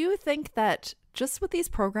 But I do think that just with these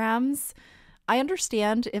programs, I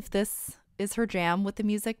understand if this is her jam with the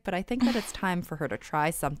music, but I think that it's time for her to try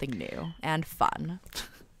something new and fun.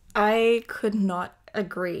 I could not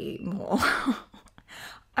agree more.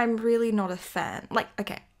 I'm really not a fan. Like,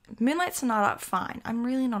 okay, Moonlight Sonata, fine. I'm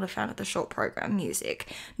really not a fan of the short program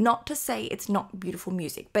music. Not to say it's not beautiful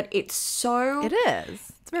music, but it's so... It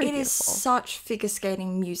is. It's very beautiful. It is such figure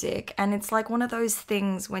skating music, and it's like one of those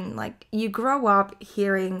things when, like, you grow up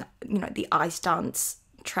hearing, you know, the ice dance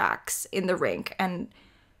tracks in the rink, and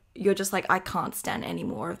you're just like, I can't stand any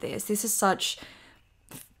more of this. This is such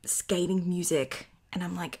skating music. And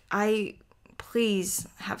I'm like, please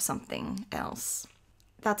have something else.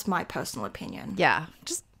 That's my personal opinion. Yeah,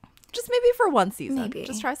 just maybe for one season. Maybe.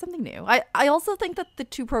 Just try something new. I also think that the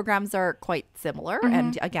two programs are quite similar.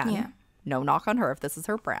 And again, no knock on her if this is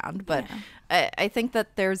her brand. But I think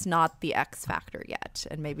that there's not the X factor yet.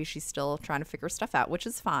 And maybe she's still trying to figure stuff out, which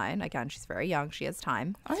is fine. Again, she's very young. She has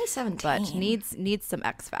time. Only 17. But needs some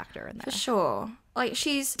X factor in there. For sure. Like,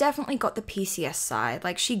 she's definitely got the PCS side.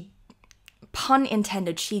 Like, she, pun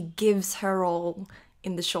intended, she gives her all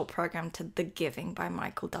in the short program to The Giving by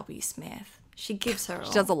Michael W. Smith. She gives her all.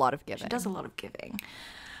 She does a lot of giving. She does a lot of giving.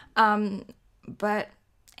 But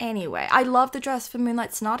anyway, I love the dress for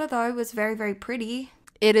Moonlight Sonata, though. It was very, very pretty.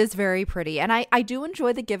 It is very pretty. And I do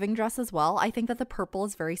enjoy the giving dress as well. I think that the purple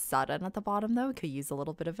is very sudden at the bottom, though. It could use a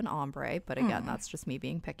little bit of an ombre. But again, that's just me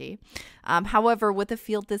being picky. However, with a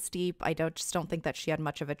field this deep, I just don't think that she had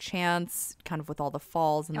much of a chance, kind of with all the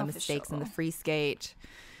falls and the mistakes in the free skate.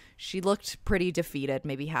 She looked pretty defeated.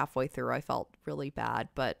 Maybe halfway through, I felt really bad.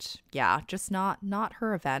 But yeah, just not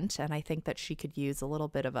her event. And I think that she could use a little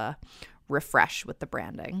bit of a refresh with the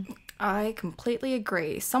branding. I completely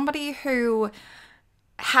agree. Somebody who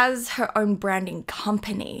has her own branding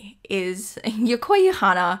company is Yokoi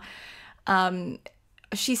Yuhana.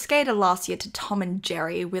 She skated last year to Tom and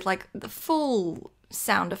Jerry with like the full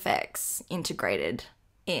sound effects integrated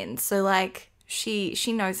in. So like she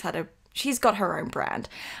knows how to, she's got her own brand.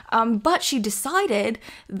 But she decided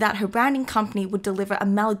that her branding company would deliver a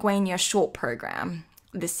Malagueña short program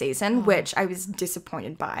this season, which I was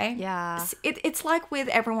disappointed by. Yeah. It's like with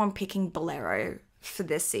everyone picking Bolero for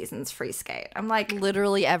this season's free skate. I'm like,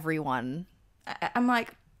 literally everyone I'm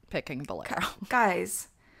like, picking Bolero. Guys,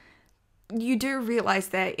 you do realize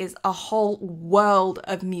there is a whole world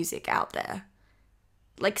of music out there.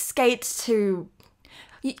 Like, skate to...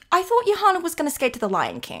 I thought Johanna was going to skate to The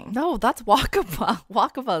Lion King. No, that's Wakaba.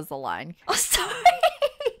 Wakaba's the line. Oh, sorry.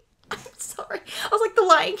 I'm sorry. I was like, The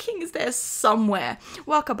Lion King is there somewhere.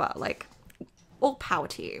 Wakaba, like, all power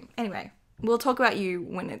to you. Anyway, we'll talk about you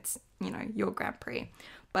when it's, you know, your Grand Prix.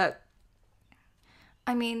 But,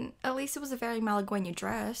 I mean, at least it was a very Malagueña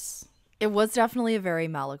dress. It was definitely a very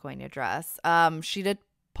Malagueña dress. She did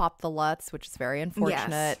pop the Lutz, which is very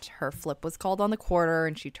unfortunate. Yes. Her flip was called on the quarter,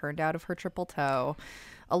 and she turned out of her triple toe.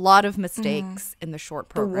 A lot of mistakes in the short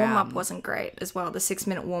program. The warm-up wasn't great as well. The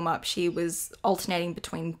 6-minute warm-up, she was alternating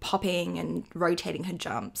between popping and rotating her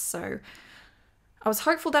jumps. So I was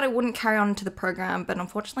hopeful that it wouldn't carry on into the program, but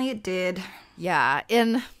unfortunately it did. Yeah,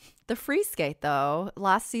 in the free skate, though,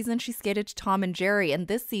 last season she skated to Tom and Jerry, and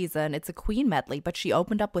this season it's a Queen medley, but she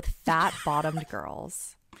opened up with Fat Bottomed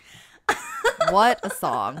Girls. What a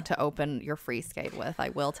song to open your free skate with, I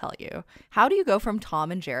will tell you. How do you go from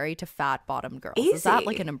Tom and Jerry to Fat Bottomed Girls? Easy. Is that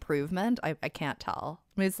like an improvement? I can't tell.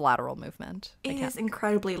 I mean, it's lateral movement. It is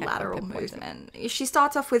incredibly lateral movement. She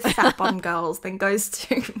starts off with Fat Bottomed Girls, then goes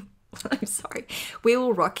to I'm sorry, We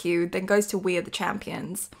Will Rock You, then goes to We Are the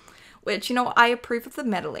Champions, which, you know, I approve of the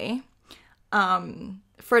medley.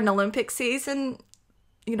 For an Olympic season,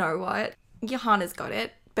 you know what? Johanna's got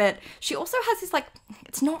it. But she also has this, like,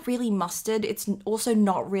 it's not really mustard. It's also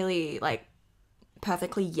not really, like,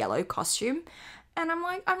 perfectly yellow costume. And I'm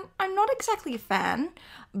like, I'm not exactly a fan,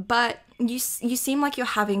 but you seem like you're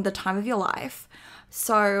having the time of your life.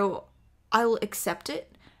 So I'll accept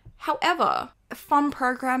it. However, a fun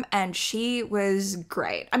program, and she was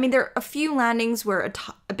great. I mean, there are a few landings were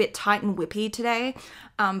a bit tight and whippy today,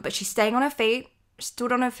 but she's staying on her feet,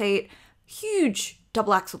 stood on her feet, huge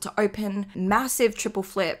double axel to open, massive triple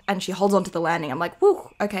flip, and she holds onto the landing. I'm like, woo,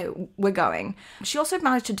 okay, we're going. She also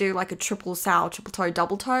managed to do like a triple sow, triple toe,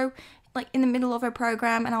 double toe, like in the middle of her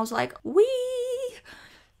program, and I was like, wee!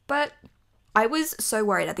 But I was so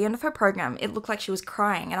worried. At the end of her program, it looked like she was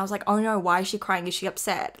crying, and I was like, oh no, why is she crying? Is she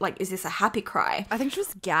upset? Like, is this a happy cry? I think she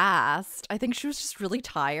was gassed. I think she was just really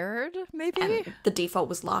tired, maybe. And the default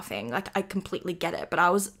was laughing. Like, I completely get it, but I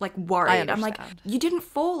was like worried. I'm like, you didn't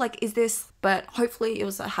fall. Like, is this? But hopefully it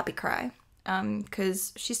was a happy cry,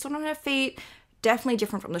 because she stood on her feet. Definitely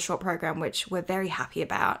different from the short program, which we're very happy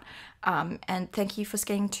about. And thank you for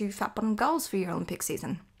skating to Fat Bottom Girls for your Olympic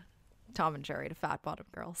season. Tom and Jerry to Fat Bottom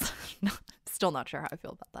Girls. Still not sure how I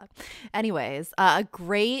feel about that. Anyways, a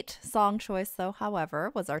great song choice, though,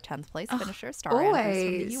 however, was our 10th place finisher, Star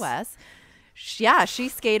Andrews from the US. She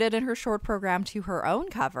skated in her short program to her own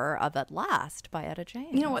cover of At Last by Etta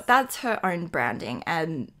James. You know what? That's her own branding,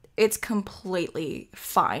 and it's completely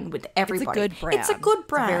fine with everybody. It's a good brand. It's a good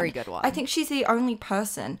brand. It's a very good one. I think she's the only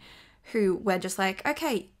person who we're just like,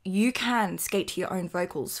 okay, you can skate to your own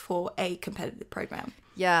vocals for a competitive program.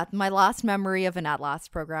 Yeah, my last memory of an At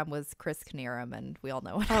Last program was Chris Knierim, and we all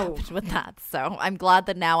know what happened with that. So I'm glad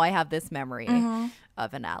that now I have this memory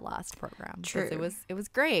of an At Last program. True. It was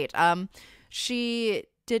great. She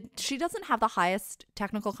doesn't have the highest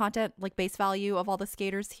technical content, like base value of all the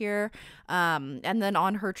skaters here. And then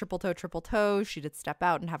on her triple toe, she did step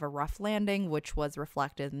out and have a rough landing, which was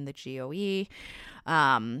reflected in the GOE.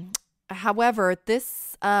 However,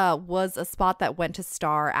 this was a spot that went to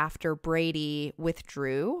Star after Brady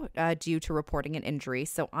withdrew due to reporting an injury.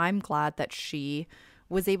 So I'm glad that she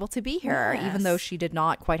was able to be here, even though she did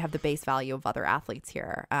not quite have the base value of other athletes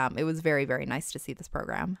here. It was very, very nice to see this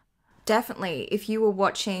program. Definitely. If you were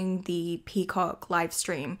watching the Peacock live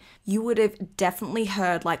stream, you would have definitely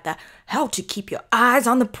heard like the how to keep your eyes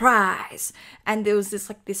on the prize. And there was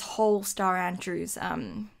this whole Star Andrews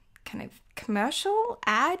kind of commercial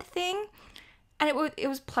ad thing, and it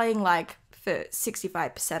was playing like for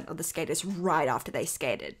 65% of the skaters right after they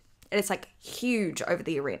skated, and it's like huge over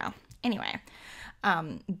the arena. Anyway,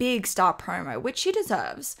 big Star promo, which she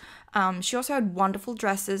deserves. She also had wonderful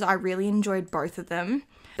dresses. I really enjoyed both of them,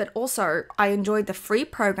 but also I enjoyed the free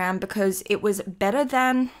program because it was better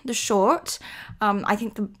than the short. I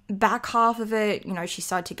think the back half of it, you know, she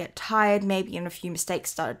started to get tired maybe, and a few mistakes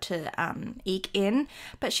started to eke in,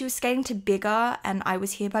 but she was skating to Bigger and I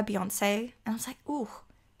Was Here by Beyonce, and I was like, ooh,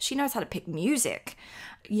 she knows how to pick music.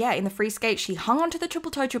 Yeah, in the free skate, she hung onto the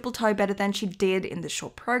triple toe better than she did in the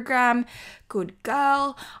short program. Good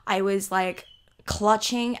girl. I was like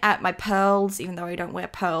clutching at my pearls, even though I don't wear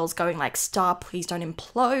pearls, going like, Star, please don't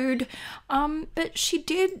implode. But she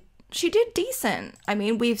did decent. I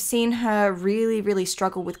mean, we've seen her really, really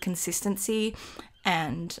struggle with consistency,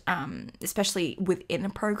 and especially within a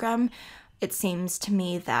program, it seems to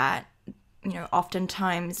me that, you know,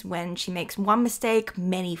 oftentimes when she makes one mistake,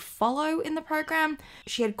 many follow in the program.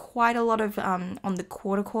 She had quite a lot of on the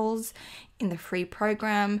quarter calls in the free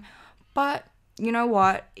program, but you know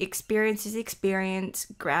what? Experience is experience.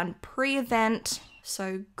 Grand Prix event.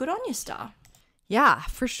 So good on you, Star. Yeah,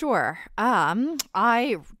 for sure.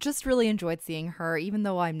 I just really enjoyed seeing her, even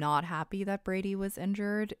though I'm not happy that Brady was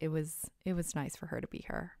injured. It was nice for her to be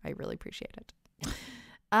here. I really appreciate it.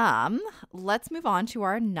 Let's move on to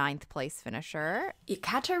our 9th place finisher,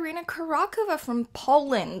 Ekaterina Kurakova from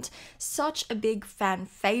Poland. Such a big fan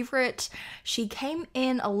favorite. She came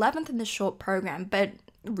in 11th in the short program, but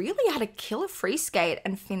really had a killer free skate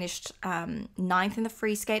and finished 9th in the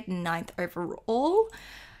free skate and 9th overall.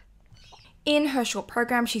 In her short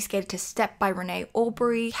program, she skated to Step by Renee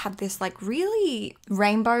Aubrey, had this like really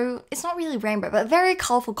rainbow, it's not really rainbow, but very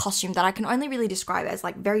colourful costume that I can only really describe as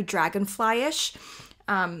like very dragonfly-ish.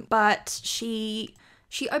 But she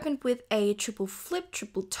opened with a triple flip,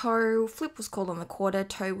 triple toe. Flip was called on the quarter,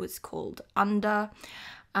 toe was called under.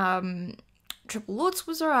 Triple Lutz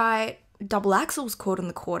was alright. Double axel was caught in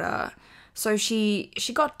the quarter, so she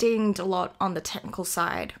got dinged a lot on the technical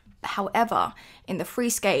side. However, in the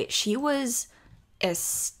free skate, she was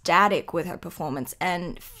ecstatic with her performance,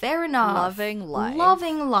 and fair enough. Loving life.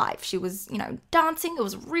 Loving life. She was, dancing. It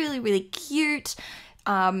was really, really cute.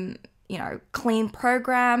 Clean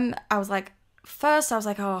program. First I was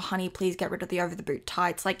like, oh, honey, please get rid of the over the boot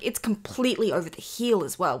tights. Like, it's completely over the heel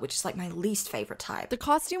as well, which is like my least favorite type. The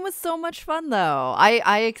costume was so much fun, though.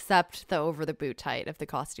 I accept the over the boot tight if the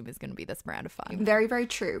costume is going to be this brand of fun. Very, very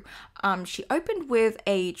true. She opened with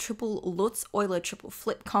a triple Lutz Euler triple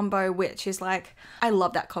flip combo, which is like, I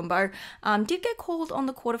love that combo. Did get called on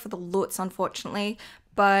the quarter for the Lutz, unfortunately,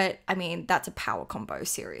 but I mean, that's a power combo,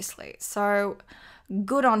 seriously. So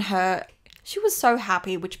good on her. She was so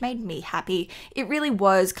happy, which made me happy. It really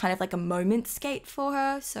was kind of like a moment skate for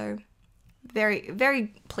her. So very,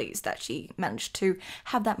 very pleased that she managed to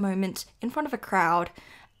have that moment in front of a crowd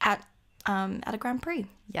at a Grand Prix.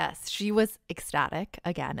 Yes, she was ecstatic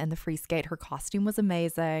again in the free skate. Her costume was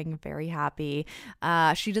amazing. Very happy.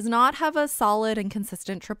 She does not have a solid and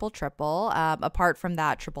consistent triple. Apart from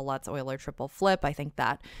that triple Lutz Euler triple flip, I think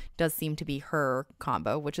that does seem to be her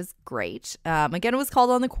combo, which is great. Again, it was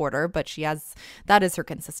called on the quarter, but that is her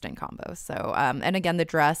consistent combo. So, and again, the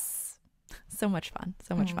dress, so much fun.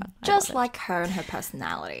 So much fun. Just like her and her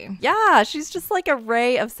personality. Yeah, she's just like a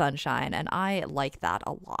ray of sunshine, and I like that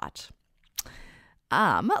a lot.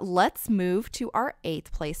 Let's move to our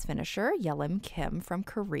 8th place finisher, Yelim Kim from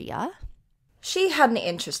Korea. She had an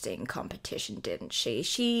interesting competition, didn't she?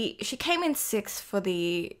 She came in 6th for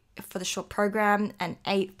the short program and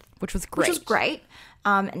 8th, which was great.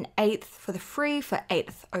 And 8th for the free for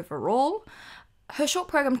 8th overall. Her short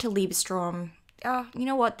program to Liebestrom. You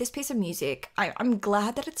know what? This piece of music, I'm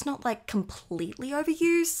glad that it's not like completely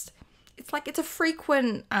overused. It's like it's a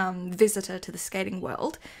frequent visitor to the skating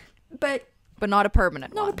world, but not a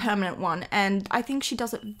permanent one. Not a permanent one, and I think she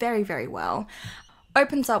does it very, very well.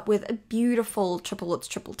 Opens up with a beautiful triple Lutz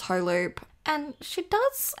triple toe loop, and she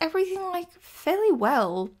does everything like fairly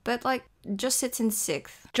well, but like just sits in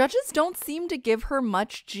 6th. Judges don't seem to give her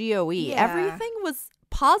much GOE. Yeah. Everything was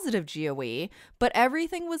positive GOE, but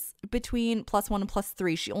everything was between +1 and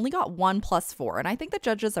 +3. She only got 1 +4, and I think the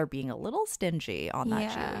judges are being a little stingy on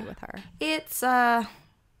that GOE with her. It's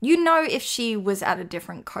if she was at a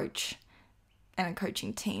different coach and a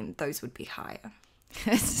coaching team, those would be higher.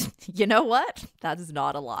 You know what? That is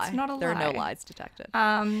not a lie. It's not a lie. There are no lies detected.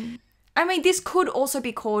 I mean, this could also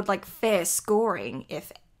be called like fair scoring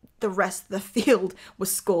if the rest of the field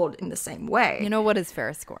was scored in the same way. You know, what is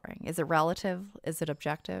fair scoring? Is it relative? Is it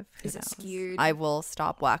objective? Is it skewed? I will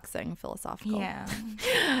stop waxing philosophical. Yeah.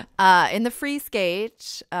 In the free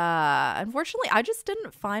skate, unfortunately, I just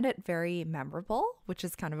didn't find it very memorable, which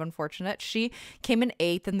is kind of unfortunate. She came in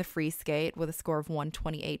 8th in the free skate with a score of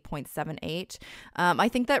 128.78. I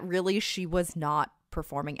think that really she was not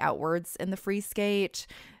performing outwards in the free skate.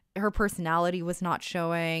 Her personality was not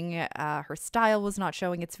showing. Her style was not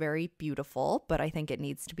showing. It's very beautiful, but I think it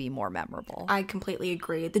needs to be more memorable. I completely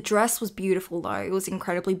agree. The dress was beautiful, though. It was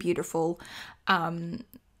incredibly beautiful.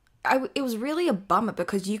 It was really a bummer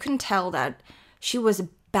because you can tell that she was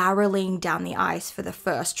barreling down the ice for the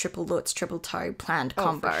first triple Lutz, triple toe planned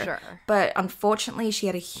combo. For sure. But unfortunately, she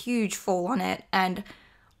had a huge fall on it, and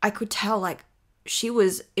I could tell, like, she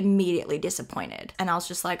was immediately disappointed. And I was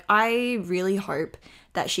just like, I really hope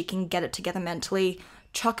that she can get it together mentally,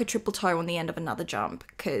 chuck a triple toe on the end of another jump,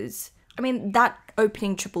 because, I mean, that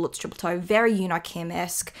opening triple Lutz, triple toe, very Yuna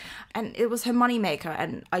Kim-esque, and it was her moneymaker,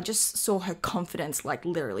 and I just saw her confidence, like,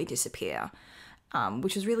 literally disappear,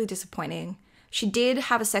 which was really disappointing. She did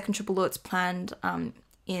have a second triple Lutz planned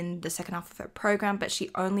in the second half of her program, but she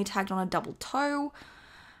only tagged on a double toe.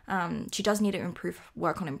 She does need to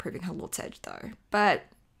work on improving her Lutz edge, though. But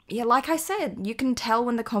yeah, like I said, you can tell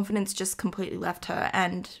when the confidence just completely left her,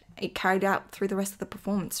 and it carried out through the rest of the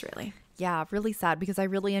performance, really. Yeah, really sad because I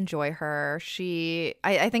really enjoy her.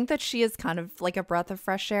 I think that she is kind of like a breath of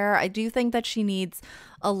fresh air. I do think that she needs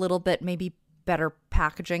a little bit maybe better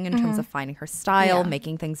packaging in terms of finding her style,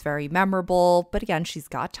 making things very memorable. But again, she's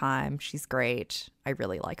got time. She's great. I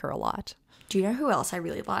really like her a lot. Do you know who else I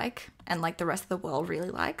really like, and like the rest of the world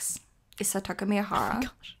really likes? Is Satoko Miyahara. Oh my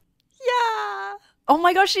gosh. Yeah. Oh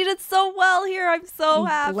my gosh, she did so well here. I'm so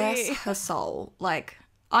happy. Bless her soul. Like,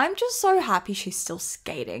 I'm just so happy she's still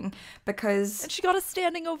skating because... And she got a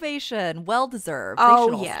standing ovation. Well deserved.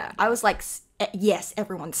 Oh, yeah. I was like, yes,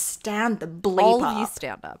 everyone stand the bleep All up. of you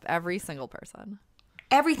stand up. Every single person.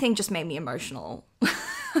 Everything just made me emotional.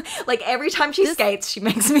 Like, every time she skates, she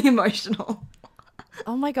makes me emotional.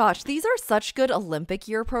 Oh my gosh, these are such good Olympic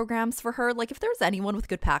year programs for her. Like, if there's anyone with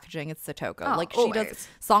good packaging, it's Satoko. Oh, Like, she does always.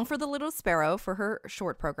 Song for the Little Sparrow for her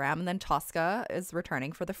short program, and then Tosca is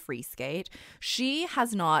returning for the free skate. She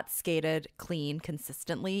has not skated clean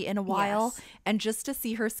consistently in a while, Yes. and just to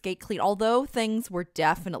see her skate clean, although things were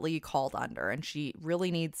definitely called under, and she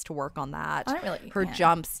really needs to work on that. I don't really- Her yeah.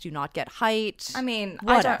 jumps do not get height. I mean,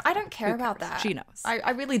 Whatever. I don't care Who about cares? that. She knows.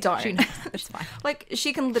 I really don't. She knows. It's fine. Like,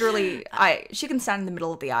 she can literally, she can stand in the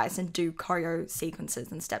middle of the ice and do choreo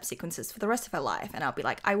sequences and step sequences for the rest of her life, and I'll be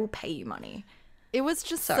like, I will pay you money. It was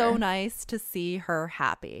just so nice to see her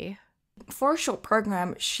happy. For a short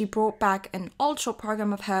program, she brought back an old short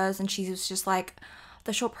program of hers, and she was just like,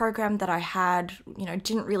 the short program that I had, you know,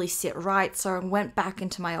 didn't really sit right, so I went back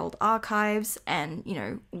into my old archives and, you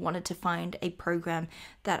know, wanted to find a program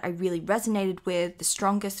that I really resonated with, the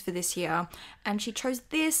strongest for this year, and she chose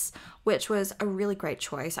this, which was a really great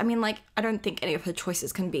choice. I mean, like, I don't think any of her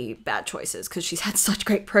choices can be bad choices, because she's had such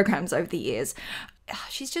great programs over the years.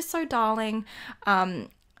 She's just so darling.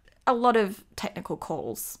 A lot of technical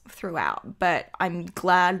calls throughout, but I'm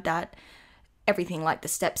glad that everything like the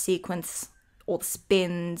step sequence, or the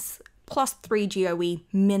spins, plus 3 GOE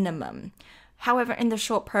minimum. However, in the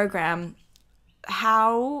short program,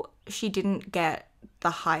 how she didn't get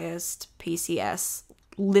the highest PCS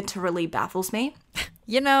literally baffles me.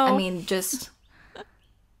 You know, I mean, just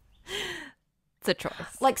it's a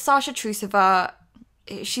choice. like Sasha Trusova,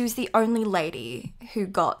 she was the only lady who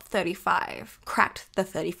got 35, cracked the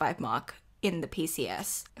 35 mark in the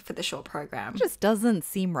PCS for the short program. It just doesn't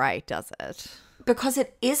seem right, does it? Because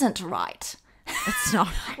it isn't right. It's not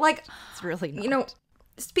right. Like, It's really not. you know,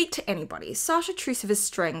 speak to anybody. Sasha Trusova's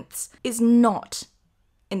strengths is not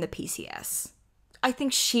in the PCS. I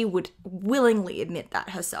think she would willingly admit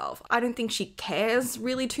that herself. I don't think she cares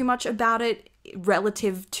really too much about it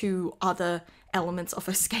relative to other elements of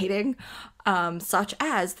her skating, such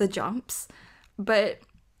as the jumps. But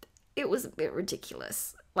it was a bit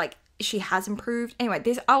ridiculous. Like, she has improved. Anyway,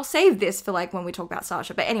 I'll save this for like when we talk about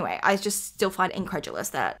Sasha. But anyway, I just still find it incredulous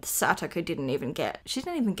that Satoko didn't even get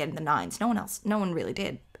in the nines. No one really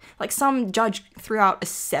did. Like, some judge threw out a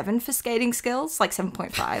 7 for skating skills, like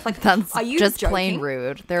 7.5. Like, That's are you just joking? plain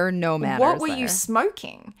rude. There are no manners. What were there. you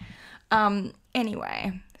smoking?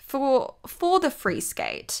 Anyway, for the free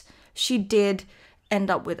skate, she did end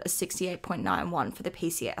up with a 68.91 for the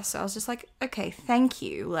PCS. So I was just like, okay, thank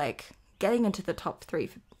you. Like, getting into the top 3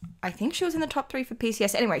 I think she was in the top 3 for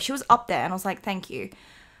PCS. Anyway, she was up there, and I was like, thank you.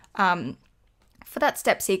 For that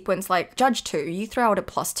step sequence, like, Judge 2, you throw out a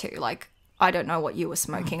 +2. Like, I don't know what you were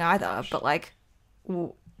smoking either, but like,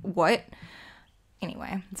 what?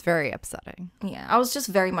 Anyway. It's very upsetting. Yeah, I was just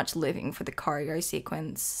very much living for the choreo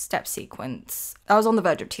sequence, step sequence. I was on the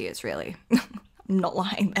verge of tears, really. I'm not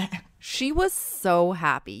lying there. She was so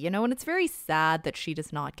happy, you know, and it's very sad that she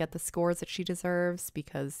does not get the scores that she deserves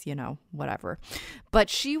because, you know, whatever.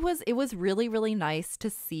 But it was really, really nice to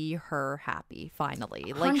see her happy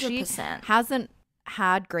finally. Like, 100%. she hasn't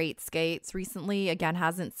had great skates recently, again,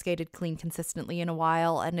 hasn't skated clean consistently in a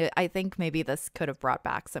while. And I think maybe this could have brought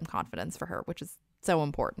back some confidence for her, which is so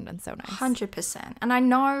important and so nice. 100%. And I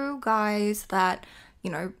know, guys, that,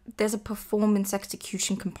 you know, there's a performance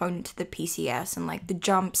execution component to the PCS, and like the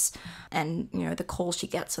jumps and, you know, the calls she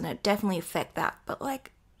gets on it definitely affect that. But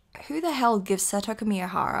like, who the hell gives Satoko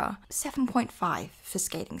Miyahara 7.5 for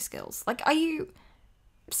skating skills? Like, are you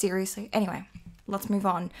seriously? Anyway, let's move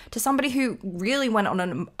on to somebody who really went on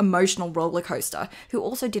an emotional roller coaster, who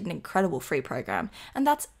also did an incredible free program, and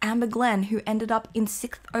that's Amber Glenn, who ended up in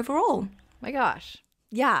 6th overall. My gosh.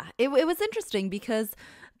 Yeah, it was interesting because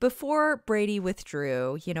before Brady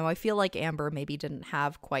withdrew, you know, I feel like Amber maybe didn't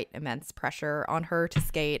have quite immense pressure on her to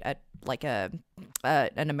skate at like an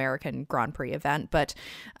American Grand Prix event, but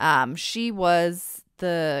she was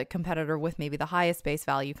the competitor with maybe the highest base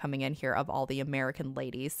value coming in here of all the American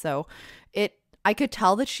ladies. So I could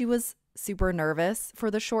tell that she was super nervous for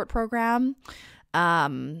the short program.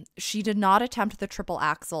 She did not attempt the triple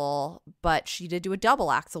axel, but she did do a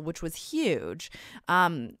double axel, which was huge.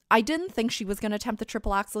 I didn't think she was going to attempt the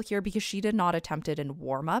triple axel here because she did not attempt it in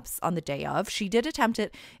warm-ups on the day of. She did attempt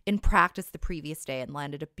it in practice the previous day and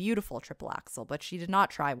landed a beautiful triple axel, but she did not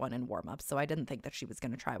try one in warm-ups, so I didn't think that she was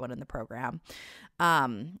going to try one in the program.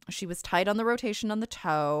 She was tight on the rotation on the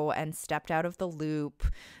toe and stepped out of the loop,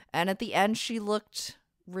 and at the end she looked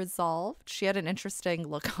resolved. She had an interesting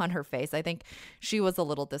look on her face. I think she was a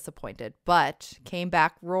little disappointed, but came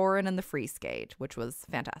back roaring in the free skate, which was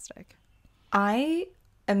fantastic. I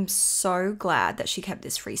am so glad that she kept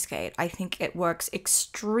this free skate. I think it works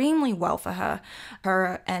extremely well for her.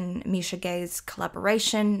 Her and Misha Gay's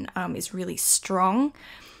collaboration is really strong.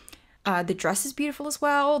 The dress is beautiful as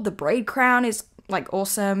well. The braid crown is like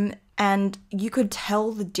awesome. And you could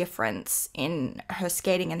tell the difference in her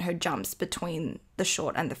skating and her jumps between the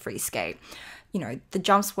short and the free skate. You know, the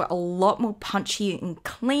jumps were a lot more punchy and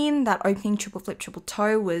clean. That opening triple flip, triple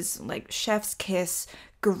toe was like chef's kiss,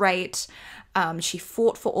 great. She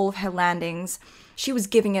fought for all of her landings. She was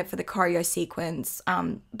giving it for the choreo sequence.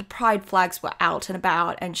 The pride flags were out and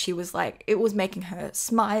about, and she was like, it was making her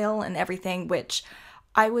smile and everything, which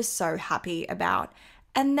I was so happy about.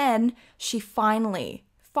 And then she finally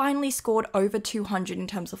scored over 200 in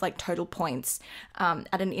terms of like total points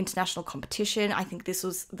at an international competition. I think this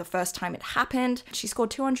was the first time it happened. She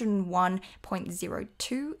scored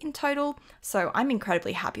 201.02 in total. So I'm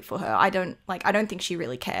incredibly happy for her. I don't think she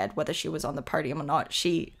really cared whether she was on the podium or not.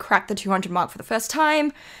 She cracked the 200 mark for the first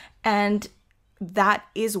time, and that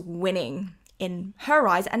is winning in her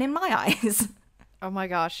eyes and in my eyes. Oh my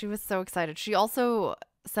gosh, she was so excited. She also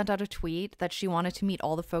sent out a tweet that she wanted to meet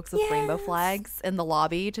all the folks with rainbow flags in the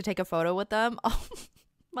lobby to take a photo with them. Oh,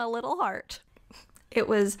 my little heart.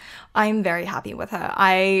 I'm very happy with her.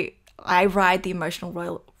 I ride the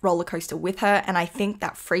emotional roller coaster with her, and I think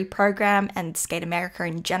that free program and Skate America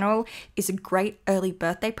in general is a great early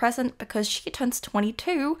birthday present because she turns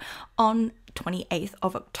 22 on 28th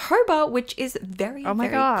of October, which is very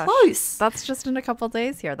close. That's just in a couple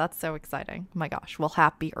days here. That's so exciting. Oh my gosh. Well,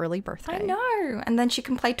 happy early birthday. I know. And then she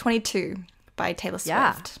can play 22 by Taylor Swift.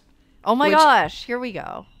 Yeah. Oh my gosh. Here we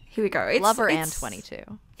go. Lover and 22.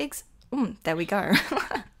 There we go.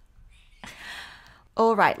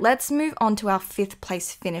 All right. Let's move on to our 5th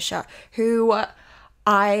place finisher, who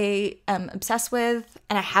I am obsessed with,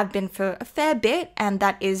 and I have been for a fair bit, and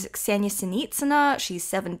that is Ksenia Sinitsina. She's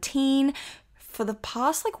 17. For the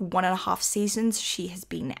past 1.5 seasons, she has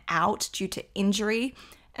been out due to injury,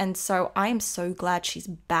 and so I am so glad she's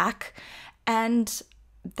back. And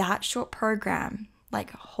that short program,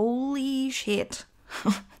 holy shit.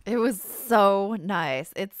 It was so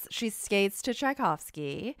nice. She skates to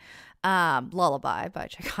Tchaikovsky. Lullaby by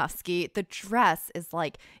Tchaikovsky. The dress is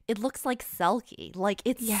it looks like Selkie.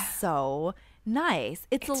 It's so nice.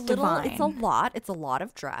 It's a lot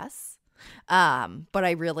of dress. But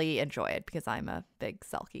I really enjoy it because I'm a big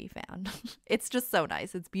Selkie fan. It's just so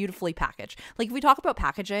nice. It's beautifully packaged. If we talk about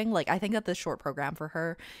packaging, I think that this short program for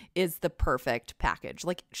her is the perfect package.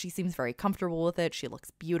 She seems very comfortable with it. She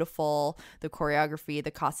looks beautiful. The choreography,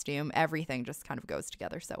 the costume, everything just kind of goes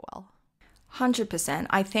together so well. 100%.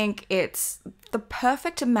 I think it's the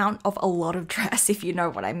perfect amount of a lot of dress, if you know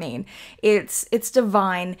what I mean. It's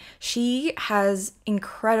divine. She has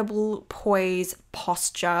incredible poise,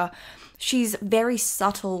 posture. She's very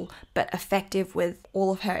subtle but effective with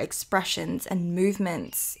all of her expressions and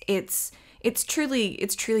movements. It's truly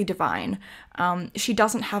divine. She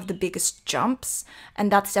doesn't have the biggest jumps,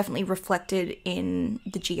 and that's definitely reflected in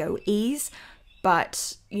the GOEs.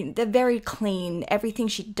 But they're very clean. Everything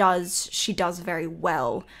she does very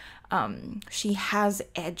well. She has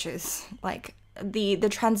edges. The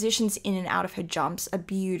transitions in and out of her jumps are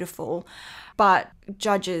beautiful. But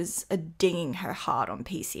judges are dinging her hard on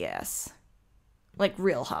PCS.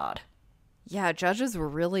 Real hard. Yeah, judges were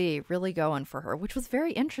really, really going for her, which was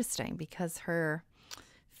very interesting because her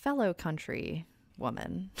fellow country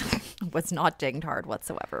woman was not dinged hard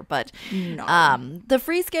whatsoever. But no. The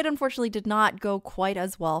free skate unfortunately did not go quite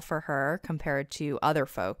as well for her compared to other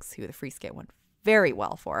folks who the free skate went very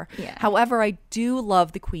well for. Yeah. However, I do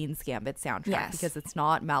love the Queen's Gambit soundtrack because it's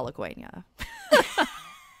not Malagueña.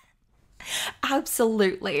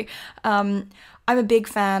 Absolutely. I'm a big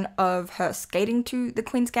fan of her skating to the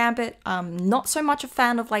Queen's Gambit. Not so much a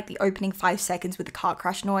fan of the opening 5 seconds with the car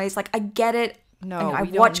crash noise. I get it. No, I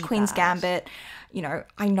watch Queen's Gambit.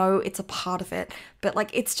 I know it's a part of it, but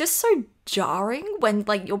it's just so jarring when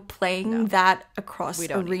you're playing that across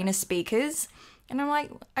arena speakers, and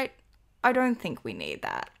I'm I don't think we need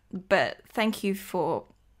that. But thank you for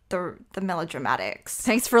the melodramatics.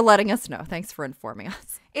 Thanks for letting us know. Thanks for informing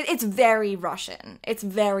us. It's very Russian. It's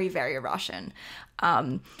very, very Russian.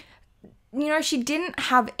 She didn't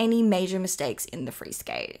have any major mistakes in the free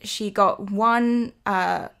skate. She got one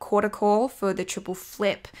quarter call for the triple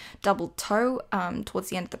flip double toe towards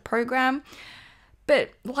the end of the program.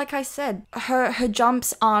 But like I said, her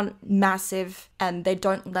jumps aren't massive and they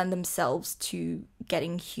don't lend themselves to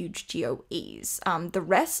getting huge GOEs. The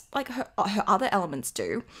rest, her other elements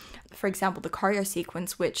do. For example, the choreo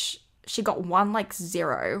sequence, which she got 1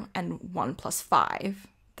 0 and 1 +5.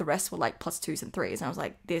 The rest were +2s and 3s. And I was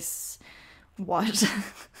this What?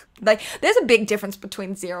 Like, there's a big difference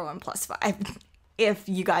between 0 and +5, if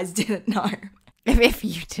you guys didn't know. If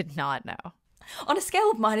you did not know. On a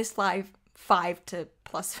scale of -5 to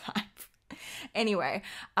 +5. Anyway,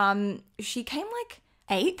 she came like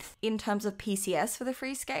 8th in terms of PCS for the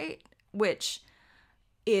free skate, which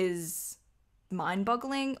is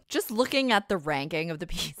mind-boggling. Just looking at the ranking of the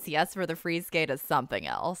PCS for the free skate is something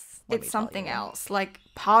else. It's something else. Like,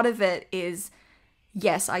 part of it is,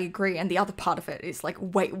 yes, I agree, and the other part of it is like,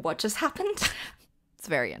 wait, what just happened? It's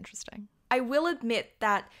very interesting. I will admit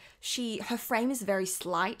that her frame is very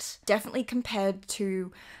slight, definitely compared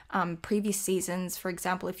to previous seasons. For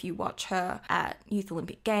example, if you watch her at Youth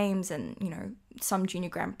Olympic Games and, you know, some junior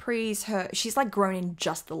Grand Prix, she's like grown in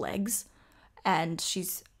just the legs, and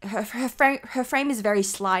her frame is very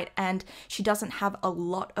slight, and she doesn't have a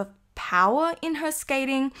lot of power in her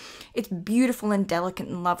skating. It's beautiful and delicate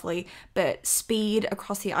and lovely, but speed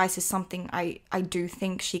across the ice is something I do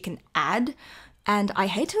think she can add. And I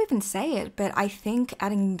hate to even say it, but I think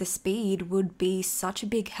adding the speed would be such a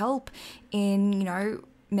big help in, you know,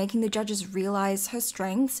 making the judges realize her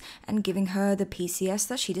strengths and giving her the PCS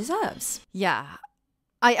that she deserves. Yeah.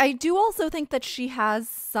 I do also think that she has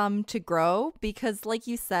some to grow because, like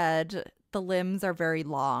you said, the limbs are very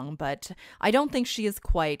long, but I don't think she is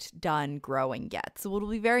quite done growing yet. So it'll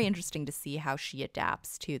be very interesting to see how she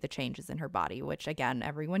adapts to the changes in her body, which, again,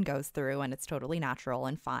 everyone goes through, and it's totally natural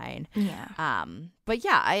and fine. Yeah. But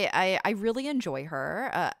yeah, I really enjoy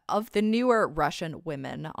her. Of the newer Russian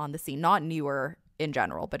women on the scene, not newer in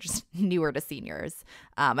general, but just newer to seniors,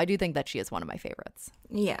 I do think that she is one of my favorites.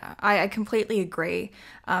 Yeah, I completely agree.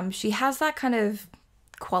 She has that kind of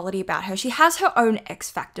quality about her. She has her own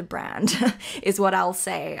X Factor brand, is what I'll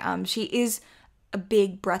say. She is a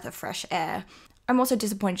big breath of fresh air. I'm also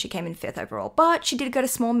disappointed she came in 5th overall, but she did get a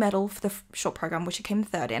small medal for the short program, which she came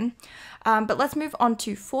 3rd in. But let's move on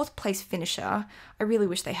to 4th place finisher. I really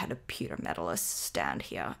wish they had a pewter medalist stand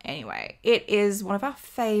here. Anyway, it is one of our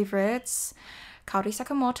favorites, Kaori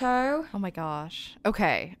Sakamoto. Oh my gosh.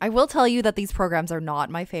 Okay, I will tell you that these programs are not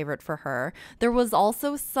my favorite for her. There was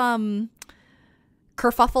also some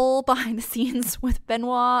kerfuffle behind the scenes with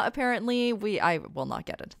Benoit, apparently. I will not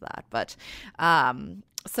get into that, but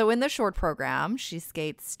so in the short program, she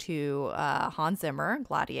skates to Hans Zimmer,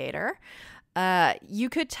 Gladiator. You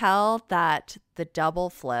could tell that the double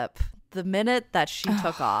flip, the minute that she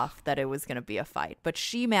took off, that it was going to be a fight, but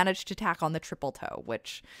she managed to tack on the triple toe,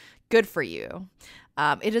 which good for you.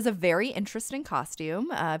 It is a very interesting costume.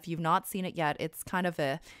 If you've not seen it yet, it's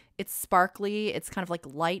sparkly. It's kind of like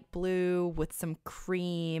light blue with some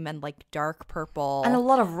cream and like dark purple. And a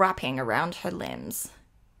lot of wrapping around her limbs.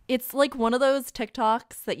 It's like one of those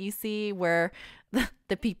TikToks that you see where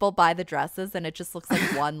the people buy the dresses and it just looks like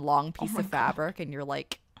one long piece of fabric and they're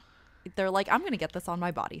like, I'm going to get this on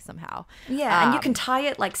my body somehow. Yeah, and you can tie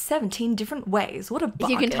it like 17 different ways. What a bargain.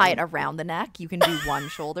 You can tie it around the neck. You can do one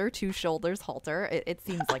shoulder, 2 shoulders, halter. It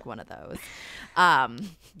seems like one of those.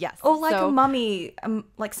 Yes. Or like a mummy,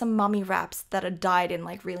 like some mummy wraps that are dyed in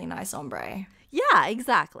like really nice ombre. Yeah,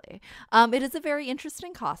 exactly. It is a very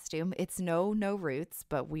interesting costume. It's no roots,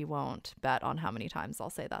 but we won't bet on how many times I'll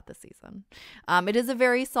say that this season. It is a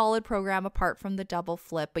very solid program apart from the double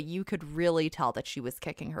flip, but you could really tell that she was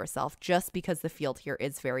kicking herself just because the field here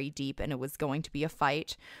is very deep and it was going to be a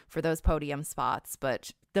fight for those podium spots.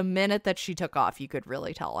 But the minute that she took off, you could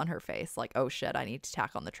really tell on her face, like, oh shit, I need to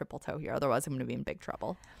tack on the triple toe here. Otherwise, I'm going to be in big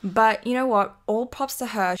trouble. But you know what? All props to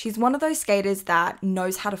her. She's one of those skaters that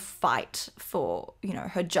knows how to fight for, you know,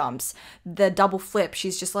 her jumps. The double flip,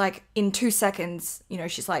 she's just like, in 2 seconds, you know,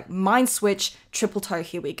 she's like, mind switch, triple toe,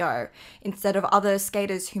 here we go. Instead of other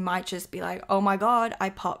skaters who might just be like, oh my God, I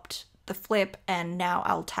popped the flip and now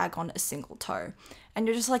I'll tag on a single toe. And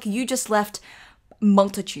you're just like, you just left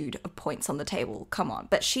multitude of points on the table, come on.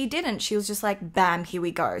 But she didn't. She was just like, bam, here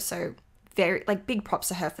we go. So very, like, big props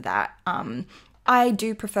to her for that. I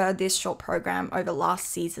do prefer this short program over last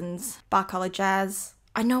season's Bar Color Jazz.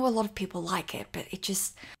 I know a lot of people like it, but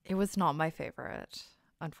it was not my favorite,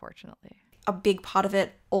 unfortunately. A big part of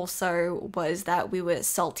it also was that we were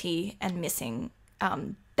salty and missing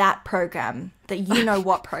that program, that you know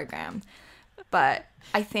what program. But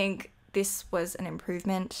I think this was an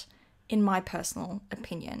improvement, in my personal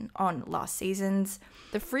opinion, on last season's.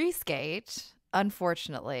 The free skate,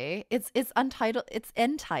 unfortunately, it's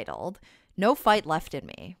entitled No Fight Left in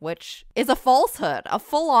Me, which is a falsehood, a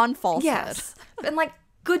full-on falsehood. Yes. And like,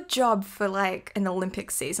 good job for like an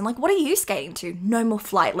Olympic season. Like, what are you skating to? No more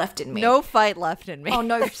flight left in me. No fight left in me. Oh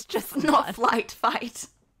no, it's just not flight, fight.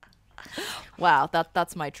 Wow,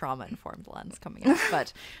 that's my trauma-informed lens coming out.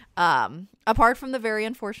 But apart from the very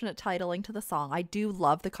unfortunate titling to the song, I do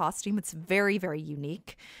love the costume. It's very, very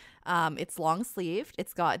unique. It's long-sleeved.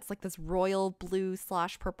 It's like this royal blue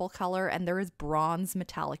 / purple color, and there is bronze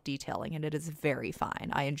metallic detailing, and it is very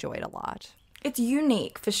fine. I enjoy it a lot. It's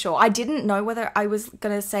unique for sure. I didn't know whether I was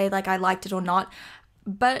going to say like I liked it or not.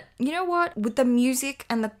 But you know what? With the music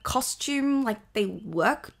and the costume, like they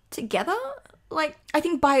work together. Like I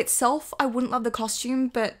think by itself, I wouldn't love the costume.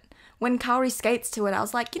 But when Kaori skates to it, I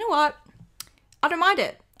was like, you know what? I don't mind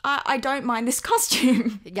it. I don't mind this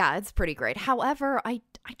costume. Yeah, it's pretty great. However, I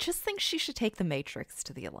just think she should take the Matrix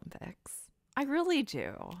to the Olympics. I really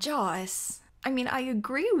do. Joss, I mean, I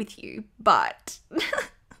agree with you, but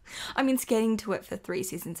I mean, skating to it for 3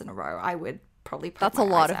 seasons in a row, I would probably put That's my a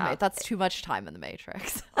lot eyes of out. That's too much time in the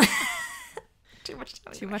Matrix. Too much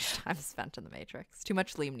time. Too much time spent in the Matrix. Too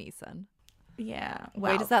much Liam Neeson. Yeah.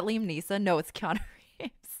 Well, Wait, is that Liam Neeson? No, it's Keanu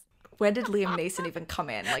Reeves. where did Liam Neeson even come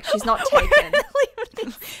in? Like, she's not taken.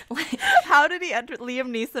 Like, How did he enter? Liam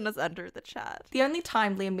Neeson has entered the chat. the only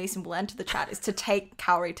time Liam Neeson will enter the chat is to take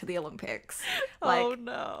Kaori to the Olympics. Like, Oh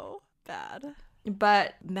no. Bad.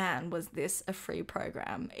 but man, was this a free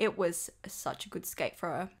program. It was such a good skate for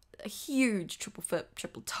her. A huge triple flip,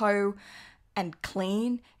 triple toe, and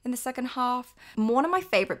clean in the second half. One of my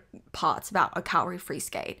favorite parts about a Kaori free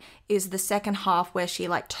skate is the second half where she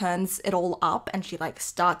like turns it all up and she like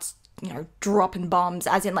starts, you know, dropping bombs,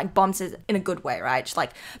 as in like bombs in a good way, right? Just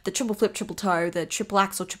like the triple flip, triple toe, the triple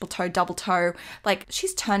axel, triple toe, double toe. Like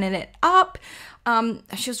she's turning it up.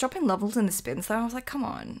 She was dropping levels in the spins though. I was like, come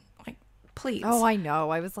on, like please. Oh, I know.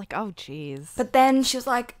 I was like, oh, geez. But then she was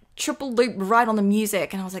like, triple loop right on the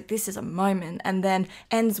music, and I was like, this is a moment. And then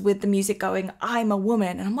ends with the music going, I'm a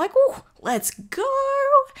woman, and I'm like, oh, let's go.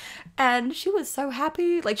 And she was so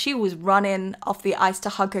happy. Like she was running off the ice to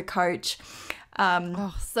hug her coach.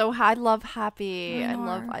 Oh, so I love happy. I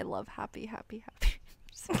I love happy.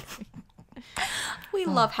 We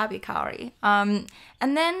love happy Kaori. And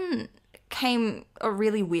then came a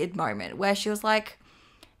really weird moment where she was like,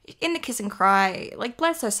 in the kiss and cry, like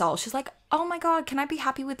bless her soul, she's like, oh my god, can I be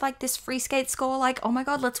happy with like this free skate score? Like, oh my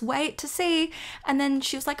god, let's wait to see. And then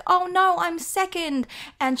she was like, oh no, I'm second.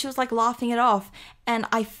 And she was like laughing it off. And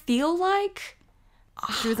I feel like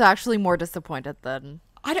She was actually more disappointed than...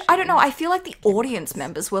 I don't know. I feel like the audience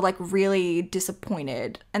members were like really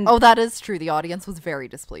disappointed. And Oh, that is true. The audience was very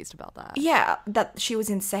displeased about that. yeah, that she was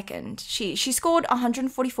in second. She scored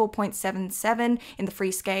 144.77 in the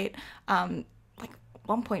free skate. Like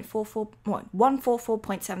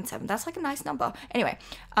 144.77. That's like a nice number. Anyway,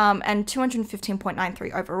 and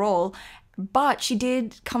 215.93 overall. But she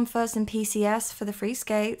did come first in PCS for the free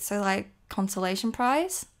skate, so like consolation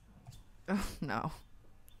prize. Oh, no.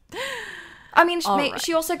 I mean, Alright.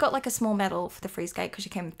 she also got like a small medal for the free skate because she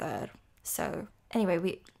came in third. So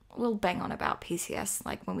anyway, we'll bang on about PCS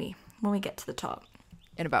like when we get to the top.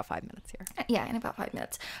 In about 5 minutes here. Yeah, in about 5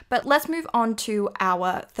 minutes. But let's move on to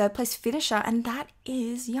our third place finisher, and that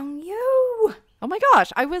is Young Yu. Oh my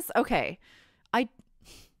gosh. Okay.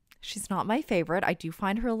 She's not my favorite. I do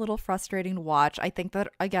find her a little frustrating to watch. I think that,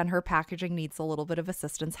 again, her packaging needs a little bit of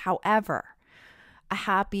assistance. However, a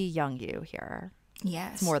happy Young Yu here.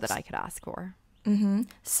 Yes. It's more than I could ask for.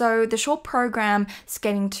 So the short program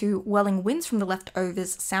skating to Welling Wins from the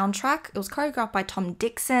Leftovers soundtrack. It was choreographed by Tom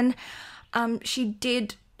Dixon. She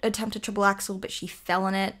did attempt a triple axel, but she fell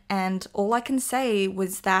in it. And all I can say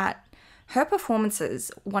was that her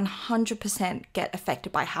performances 100% get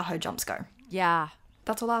affected by how her jumps go. Yeah,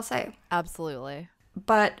 That's all I'll say. absolutely.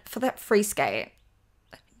 But for that free skate,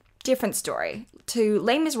 different story. To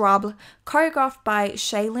Les Miserables, choreographed by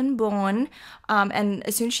Shaylin Bourne. And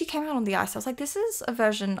as soon as she came out on the ice, I was like, this is a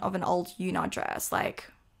version of an old Yuna dress. Like,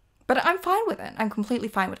 but I'm fine with it. I'm completely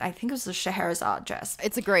fine with it. I think it was a Scheherazade dress.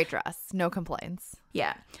 It's a great dress. No complaints.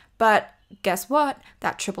 Yeah. But guess what?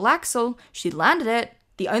 That triple axel, she landed it.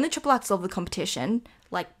 The only triple axel of the competition.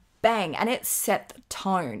 Like, bang. And it set the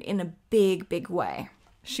tone in a big, big way.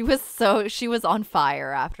 She was on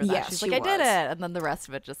fire after that. Yes, She's she like, I did was. it. And then the rest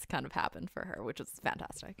of it just kind of happened for her, which was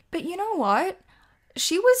fantastic. But you know what?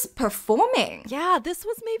 She was performing. Yeah, this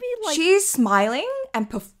was maybe like... She's smiling and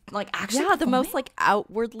actually yeah, the most performing. like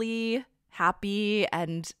outwardly happy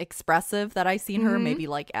and expressive that I've seen her maybe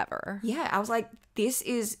like ever. Yeah, I was like, this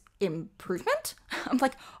is improvement. I'm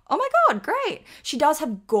like, oh my god, great. She does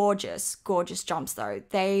have gorgeous, gorgeous jumps though.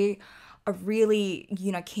 They are really,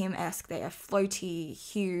 Kim-esque. They are floaty,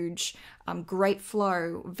 huge, great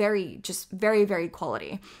flow, very, very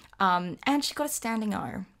quality. And she got a standing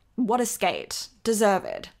O. What a skate.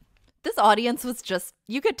 Deserved. This audience was just,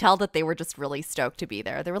 you could tell that they were just really stoked to be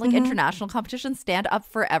there. They were like, international competition, stand up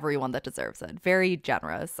for everyone that deserves it. Very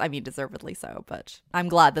generous. I mean, deservedly so, but I'm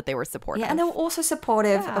glad that they were supportive. Yeah, and they were also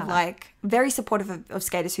supportive of like, very supportive of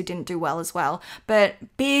skaters who didn't do well as well. But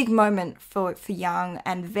big moment for Young,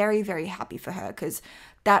 and very, very happy for her, because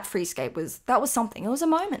that free skate that was something. It was a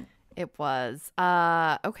moment. It was.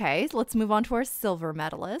 Okay, let's move on to our silver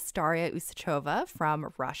medalist, Daria Usachova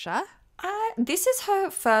from Russia. This is her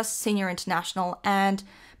first senior international, and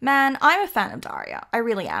man, I'm a fan of Daria. I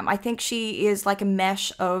really am. I think she is like a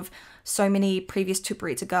mesh of so many previous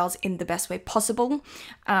Tuparita girls in the best way possible.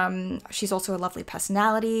 She's also a lovely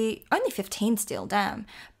personality. Only 15 still, damn.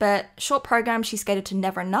 But short program, she skated to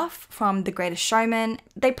Never Enough from The Greatest Showman.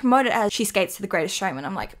 They promote it as she skates to The Greatest Showman.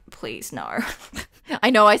 I'm like, please, no. I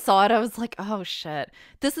know, I saw it. I was like, oh, shit.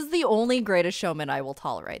 This is the only Greatest Showman I will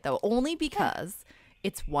tolerate, though. Only because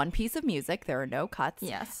it's one piece of music. There are no cuts.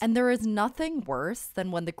 Yes. And there is nothing worse than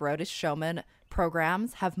when the Greatest Showman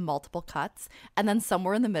programs have multiple cuts, and then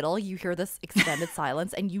somewhere in the middle you hear this extended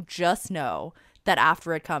silence, and you just know that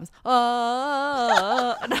after it comes,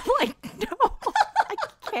 and I'm like, no, I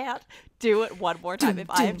can't do it one more time. If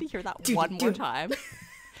I have to hear that one more time,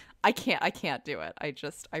 I can't do it.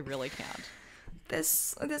 I really can't.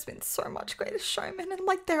 There's been so much Greatest Showman, and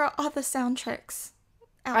like there are other soundtracks.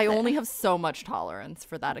 I only have so much tolerance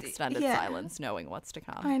for that extended silence, knowing what's to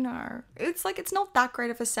come. I know. It's like, it's not that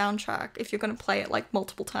great of a soundtrack if you're going to play it like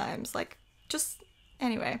multiple times. Like, just,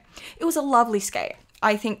 anyway. It was a lovely skate.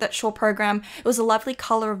 I think that short program, it was a lovely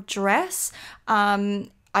color of dress. I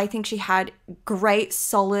think she had great,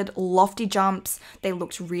 solid, lofty jumps. They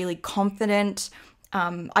looked really confident.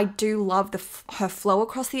 I do love her flow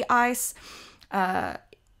across the ice.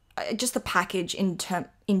 Just the package in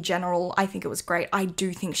general, I think it was great. I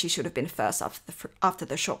do think she should have been first after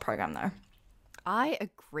the short program, though. I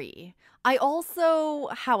agree. I also,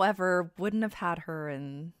 however, wouldn't have had her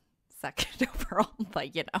in second overall, but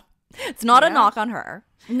it's not a knock on her.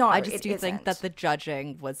 No, I just do think that the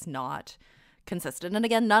judging was not consistent. And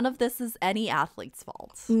again, none of this is any athlete's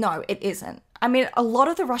fault. No, it isn't. I mean, a lot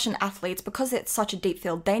of the Russian athletes, because it's such a deep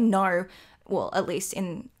field, they know, well, at least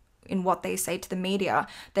in what they say to the media,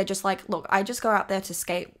 they're just like, look, I just go out there to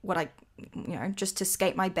skate just to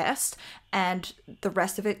skate my best, and the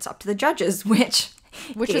rest of it's up to the judges, which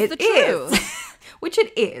is the truth. Which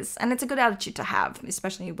it is, and it's a good attitude to have,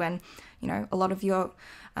 especially when, a lot of your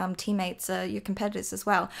teammates are your competitors as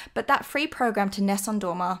well. But that free program to Nessun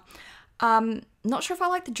Dorma, not sure if I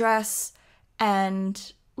like the dress,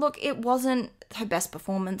 and look, it wasn't her best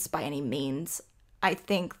performance by any means. I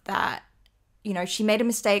think that she made a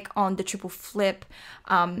mistake on the triple flip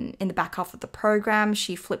in the back half of the program.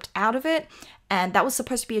 She flipped out of it, and that was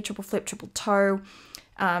supposed to be a triple flip, triple toe.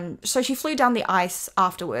 So she flew down the ice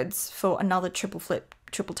afterwards for another triple flip,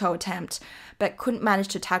 triple toe attempt, but couldn't manage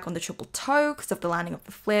to tag on the triple toe because of the landing of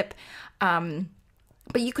the flip.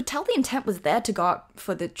 But you could tell the intent was there to go up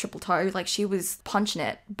for the triple toe. Like, she was punching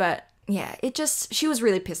it, but yeah, she was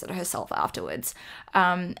really pissed at herself afterwards.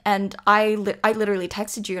 And I literally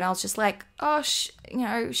texted you, and I was just like, oh,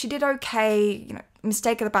 she did okay,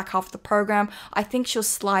 mistake at the back half of the program. I think she'll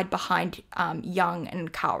slide behind Young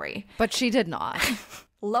and Kaori. But she did not.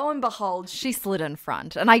 Lo and behold, she slid in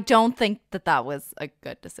front. And I don't think that was a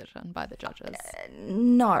good decision by the judges.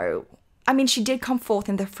 No. I mean, she did come fourth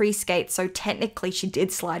in the free skate, so technically she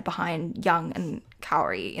did slide behind Young and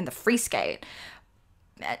Kaori in the free skate.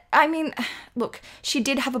 I mean, look, she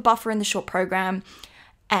did have a buffer in the short program,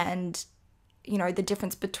 and, the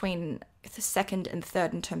difference between the second and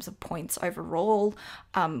third in terms of points overall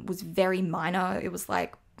was very minor. It was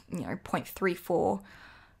like, 0.34.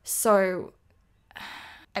 So,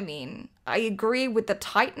 I mean, I agree with the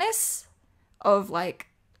tightness of, like,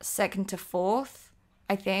 second to fourth,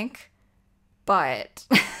 I think, but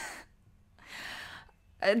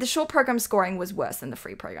the short program scoring was worse than the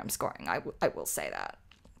free program scoring. I will say that.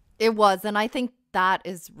 It was, and I think that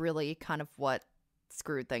is really kind of what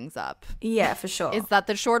screwed things up. Yeah, for sure. Is that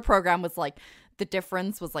the short program was like, the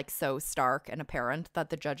difference was like so stark and apparent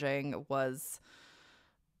that the judging was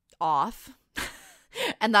off.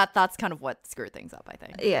 And that's kind of what screwed things up, I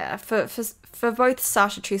think. Yeah, for both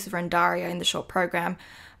Sasha Trusova and Daria in the short program,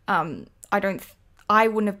 I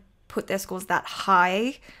wouldn't have put their scores that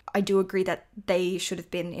high. I do agree that they should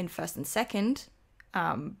have been in first and second,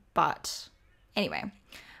 but anyway.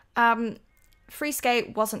 Free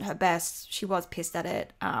skate wasn't her best. She was pissed at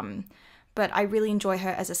it. But I really enjoy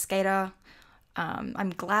her as a skater.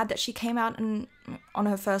 I'm glad that she came out and on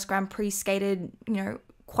her first Grand Prix skated,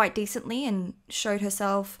 quite decently and showed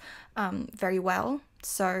herself very well.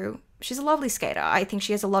 So she's a lovely skater. I think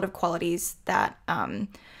she has a lot of qualities that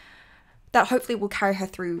that hopefully will carry her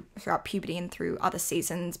throughout puberty and through other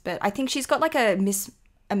seasons. But I think she's got like a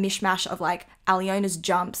mishmash of like Aliona's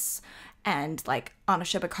jumps and like Anna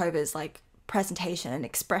Shebakova's like presentation and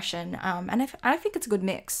expression. And I think it's a good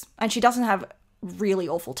mix. And she doesn't have really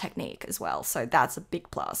awful technique as well, so that's a big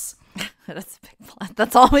plus. That's a big plus.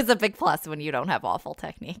 That's always a big plus when you don't have awful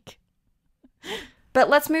technique. But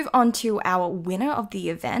let's move on to our winner of the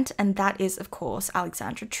event, and that is, of course,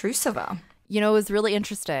 Alexandra Trusova. You know, it was really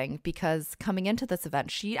interesting because coming into this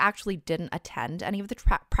event, she actually didn't attend any of the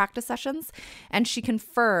practice sessions. And she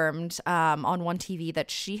confirmed on one TV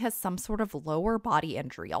that she has some sort of lower body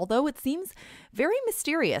injury, although it seems very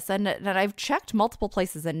mysterious. And I've checked multiple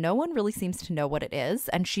places and no one really seems to know what it is.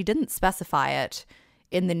 And she didn't specify it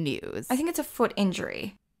in the news. I think it's a foot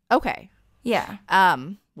injury. Okay. Yeah.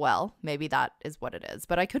 Well, maybe that is what it is,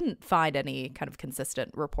 but I couldn't find any kind of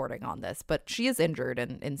consistent reporting on this, but she is injured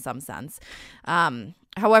in some sense.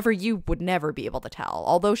 However, you would never be able to tell,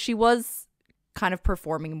 although she was kind of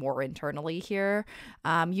performing more internally here.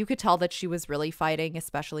 You could tell that she was really fighting,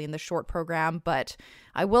 especially in the short program, but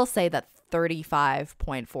I will say that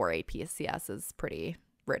 35.48 PCS is pretty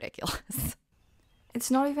ridiculous. It's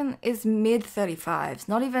mid 35s,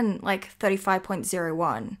 not even like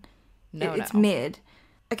 35.01. It's mid.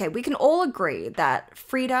 Okay, we can all agree that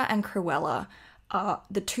Frida and Cruella are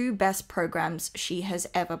the two best programs she has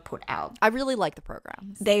ever put out. I really like the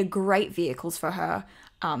programs. They're great vehicles for her.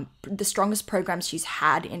 The strongest programs she's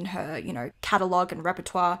had in her, catalog and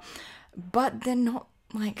repertoire. But they're not,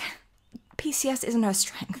 like, PCS isn't her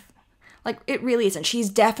strength. Like, it really isn't. She's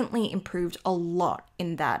definitely improved a lot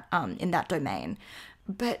in that domain.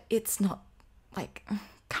 But it's not, like,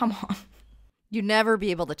 come on. You'd never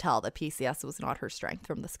be able to tell that PCS was not her strength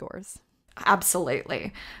from the scores.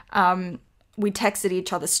 Absolutely. We texted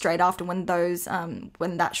each other straight after when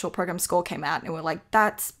that short program score came out, and we're like,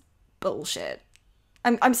 that's bullshit.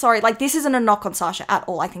 I'm sorry, like, this isn't a knock on Sasha at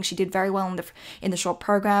all. I think she did very well in the short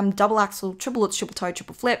program. Double axel, triple lutz, triple toe,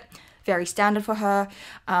 triple flip, very standard for her.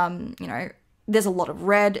 There's a lot of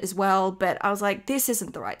red as well, but I was like, this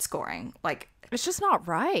isn't the right scoring. Like, it's just not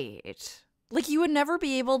right. Like, you would never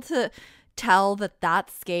be able to tell that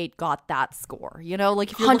skate got that score,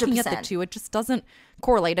 like if you're 100%. Looking at the two, it just doesn't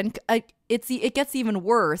correlate. And it gets even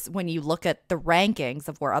worse when you look at the rankings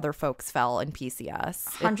of where other folks fell in PCS.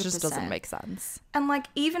 100%. It just doesn't make sense. And like,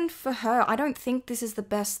 even for her, I don't think this is the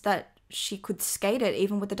best that she could skate it,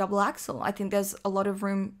 even with the double axel. I think there's a lot of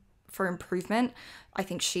room for improvement. I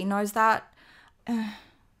think she knows that.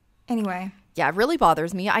 Anyway. Yeah, it really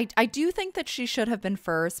bothers me. I do think that she should have been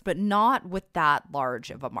first, but not with that large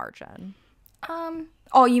of a margin.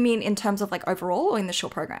 Oh, you mean in terms of like overall or in the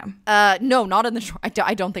short program? No, not in the short.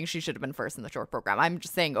 I don't think she should have been first in the short program. I'm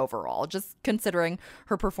just saying overall, just considering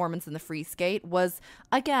her performance in the free skate was,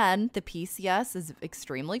 again, the PCS is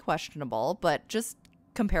extremely questionable, but just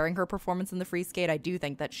comparing her performance in the free skate, I do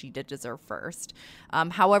think that she did deserve first.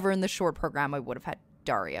 However, in the short program, I would have had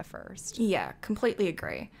Daria first. Yeah, completely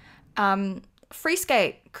agree. Free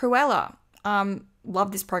skate, Cruella.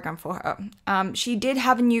 Love this program for her. She did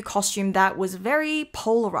have a new costume that was very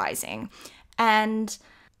polarizing, and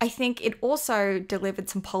I think it also delivered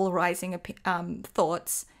some polarizing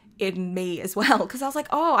thoughts in me as well, because I was like,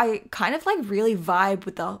 oh, I kind of like really vibe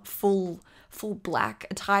with the full black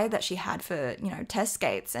attire that she had for, test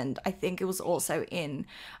skates, and I think it was also in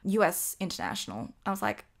US International. I was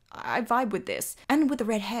like, I vibe with this, and with the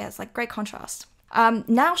red hair, it's like great contrast.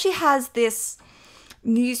 Now she has this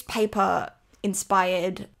newspaper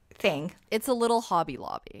inspired thing. It's a little Hobby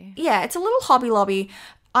Lobby. Yeah, it's a little Hobby Lobby.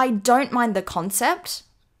 I don't mind the concept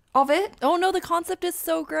of it. Oh no, the concept is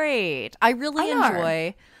so great. I really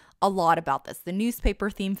enjoy a lot about this. The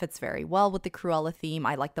newspaper theme fits very well with the Cruella theme.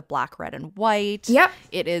 I like the black, red, and white. Yep.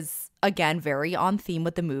 It is, again, very on theme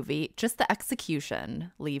with the movie. Just the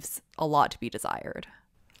execution leaves a lot to be desired.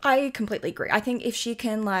 I completely agree. I think if she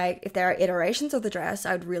can, if there are iterations of the dress,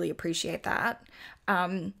 I would really appreciate that.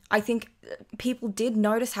 I think people did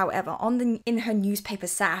notice, however, in her newspaper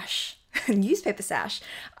sash,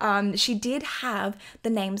 she did have the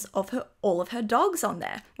names of all of her dogs on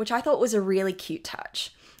there, which I thought was a really cute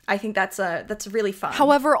touch. I think that's really fun.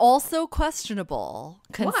 However, also questionable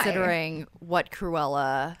considering what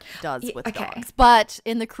Cruella does with dogs. But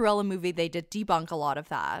in the Cruella movie, they did debunk a lot of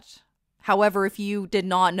that. However, if you did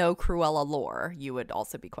not know Cruella lore, you would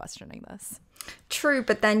also be questioning this. True,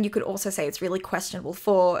 but then you could also say it's really questionable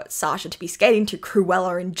for Sasha to be skating to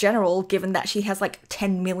Cruella in general, given that she has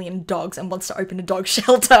 10 million dogs and wants to open a dog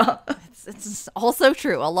shelter. It's also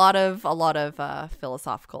true. A lot of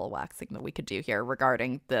philosophical waxing that we could do here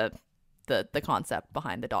regarding the the concept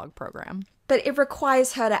behind the dog program. But it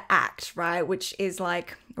requires her to act, right? Which is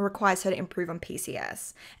like, requires her to improve on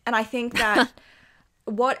PCS. And I think that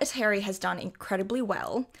what Eteri has done incredibly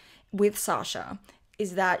well with Sasha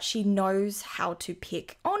is that she knows how to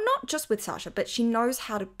pick, or not just with Sasha, but she knows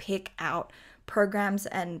how to pick out programs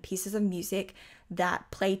and pieces of music that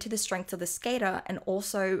play to the strengths of the skater and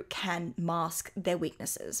also can mask their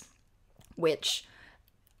weaknesses, which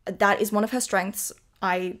that is one of her strengths.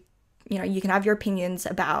 You can have your opinions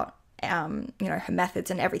about, her methods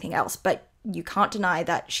and everything else, but you can't deny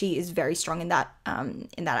that she is very strong in that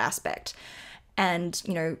aspect. And,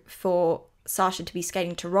 for Sasha to be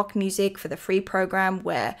skating to rock music for the free program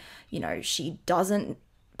where, she doesn't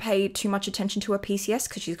pay too much attention to her PCS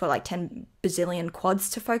because she's got like 10 bazillion quads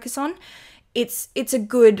to focus on, it's a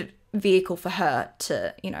good vehicle for her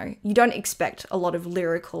to, you don't expect a lot of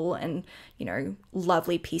lyrical and,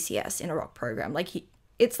 lovely PCS in a rock program. Like,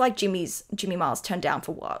 it's like Jimmy Miles turned down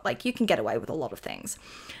for what? Like, you can get away with a lot of things.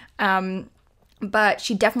 But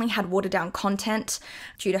she definitely had watered down content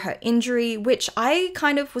due to her injury, which I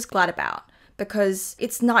kind of was glad about because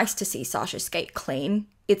it's nice to see Sasha skate clean.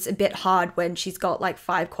 It's a bit hard when she's got like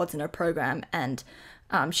 5 quads in her program and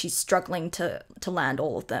she's struggling to land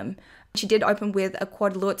all of them. She did open with a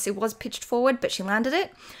quad Lutz. It was pitched forward, but she landed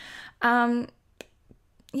it.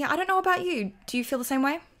 Yeah, I don't know about you. Do you feel the same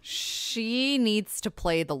way? She needs to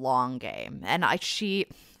play the long game. And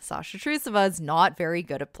Sasha Trusova is not very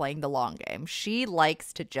good at playing the long game. She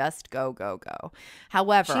likes to just go, go, go.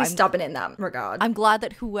 However, she's stubborn in that regard. I'm glad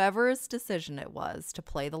that whoever's decision it was to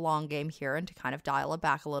play the long game here and to kind of dial it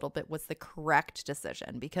back a little bit was the correct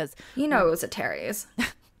decision because... it was Eteri's.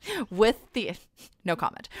 No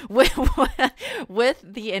comment. With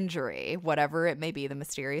the injury, whatever it may be, the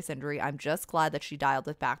mysterious injury, I'm just glad that she dialed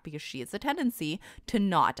it back because she has a tendency to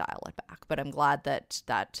not dial it back. But I'm glad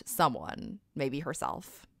that someone, maybe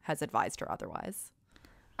herself, has advised her otherwise.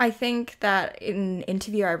 I think that in an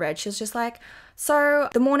interview I read, she was just like, so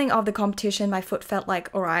the morning of the competition, my foot felt like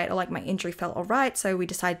all right, or like my injury felt all right. So we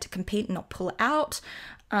decided to compete and not pull it out.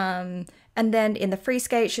 And then in the free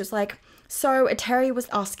skate, she was like, so Eteri was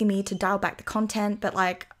asking me to dial back the content, but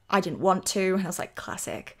like I didn't want to. And I was like,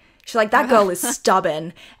 classic. She's like, that girl is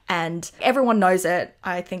stubborn and everyone knows it.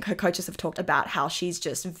 I think her coaches have talked about how she's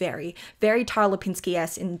just very, very Tara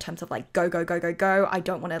Lipinski-esque in terms of like, go, go, go, go, go. I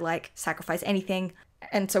don't want to like sacrifice anything.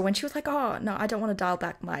 And so when she was like, oh, no, I don't want to dial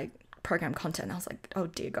back my program content, I was like, oh,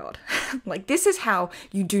 dear God. Like, this is how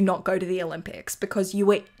you do not go to the Olympics because you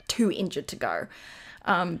were too injured to go.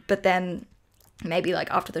 But then maybe like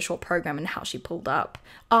after the short program and how she pulled up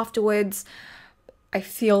afterwards, I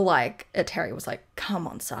feel like Eteri was like, come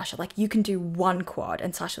on, Sasha, like you can do one quad.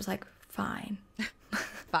 And Sasha was like, fine.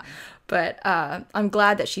 Fine. But I'm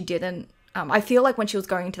glad that she didn't. I feel like when she was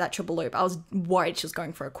going into that triple loop, I was worried she was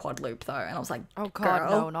going for a quad loop though. And I was like, oh God,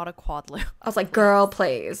 girl. no, not a quad loop. I was like, girl,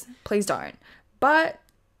 please don't. But,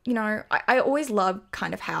 I always love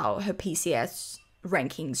kind of how her PCS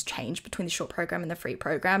rankings change between the short program and the free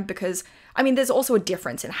program because, I mean, there's also a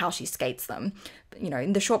difference in how she skates them.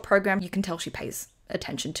 In the short program, you can tell she pays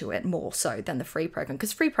attention to it more so than the free program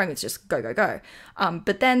because free program is just go, go, go.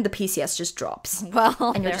 But then the PCS just drops.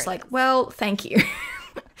 Well, and you're just like, well, thank you.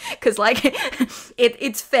 Because like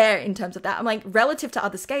it's fair in terms of that. I'm like, relative to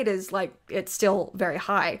other skaters, like it's still very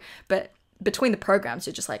high. But between the programs,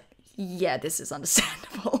 you're just like, yeah, this is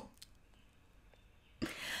understandable.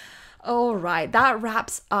 All right, that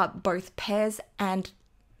wraps up both pairs and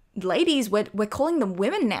ladies. We're calling them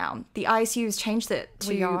women now. The ISU has changed it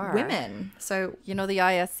to women. So the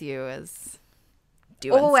ISU is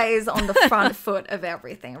doing always on the front foot of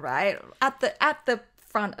everything, right? At the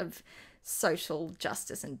front of social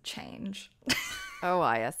justice and change. Oh,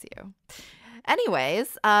 ISU.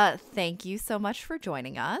 Anyways, thank you so much for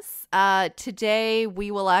joining us. Today,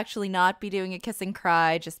 we will actually not be doing a kiss and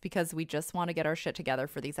cry just because we just want to get our shit together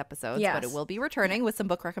for these episodes. Yes. But it will be returning with some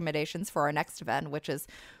book recommendations for our next event, which is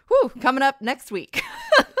coming up next week.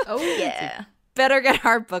 Oh, yeah. So better get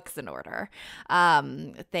our books in order.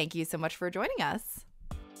 Thank you so much for joining us.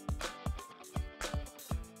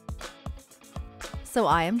 So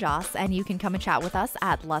I am Joss, and you can come and chat with us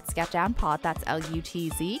at Let's Get Down Pod. That's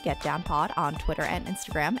LUTZ, Get Down Pod on Twitter and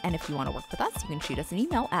Instagram. And if you want to work with us, you can shoot us an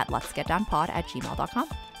email at letsgetdownpod@gmail.com.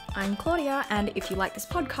 I'm Claudia, and if you like this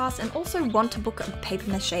podcast and also want to book a paper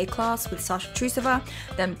mache class with Sasha Trusova,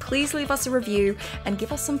 then please leave us a review and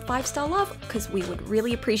give us some 5-star love because we would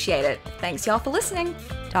really appreciate it. Thanks y'all for listening.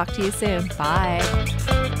 Talk to you soon.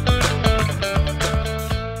 Bye.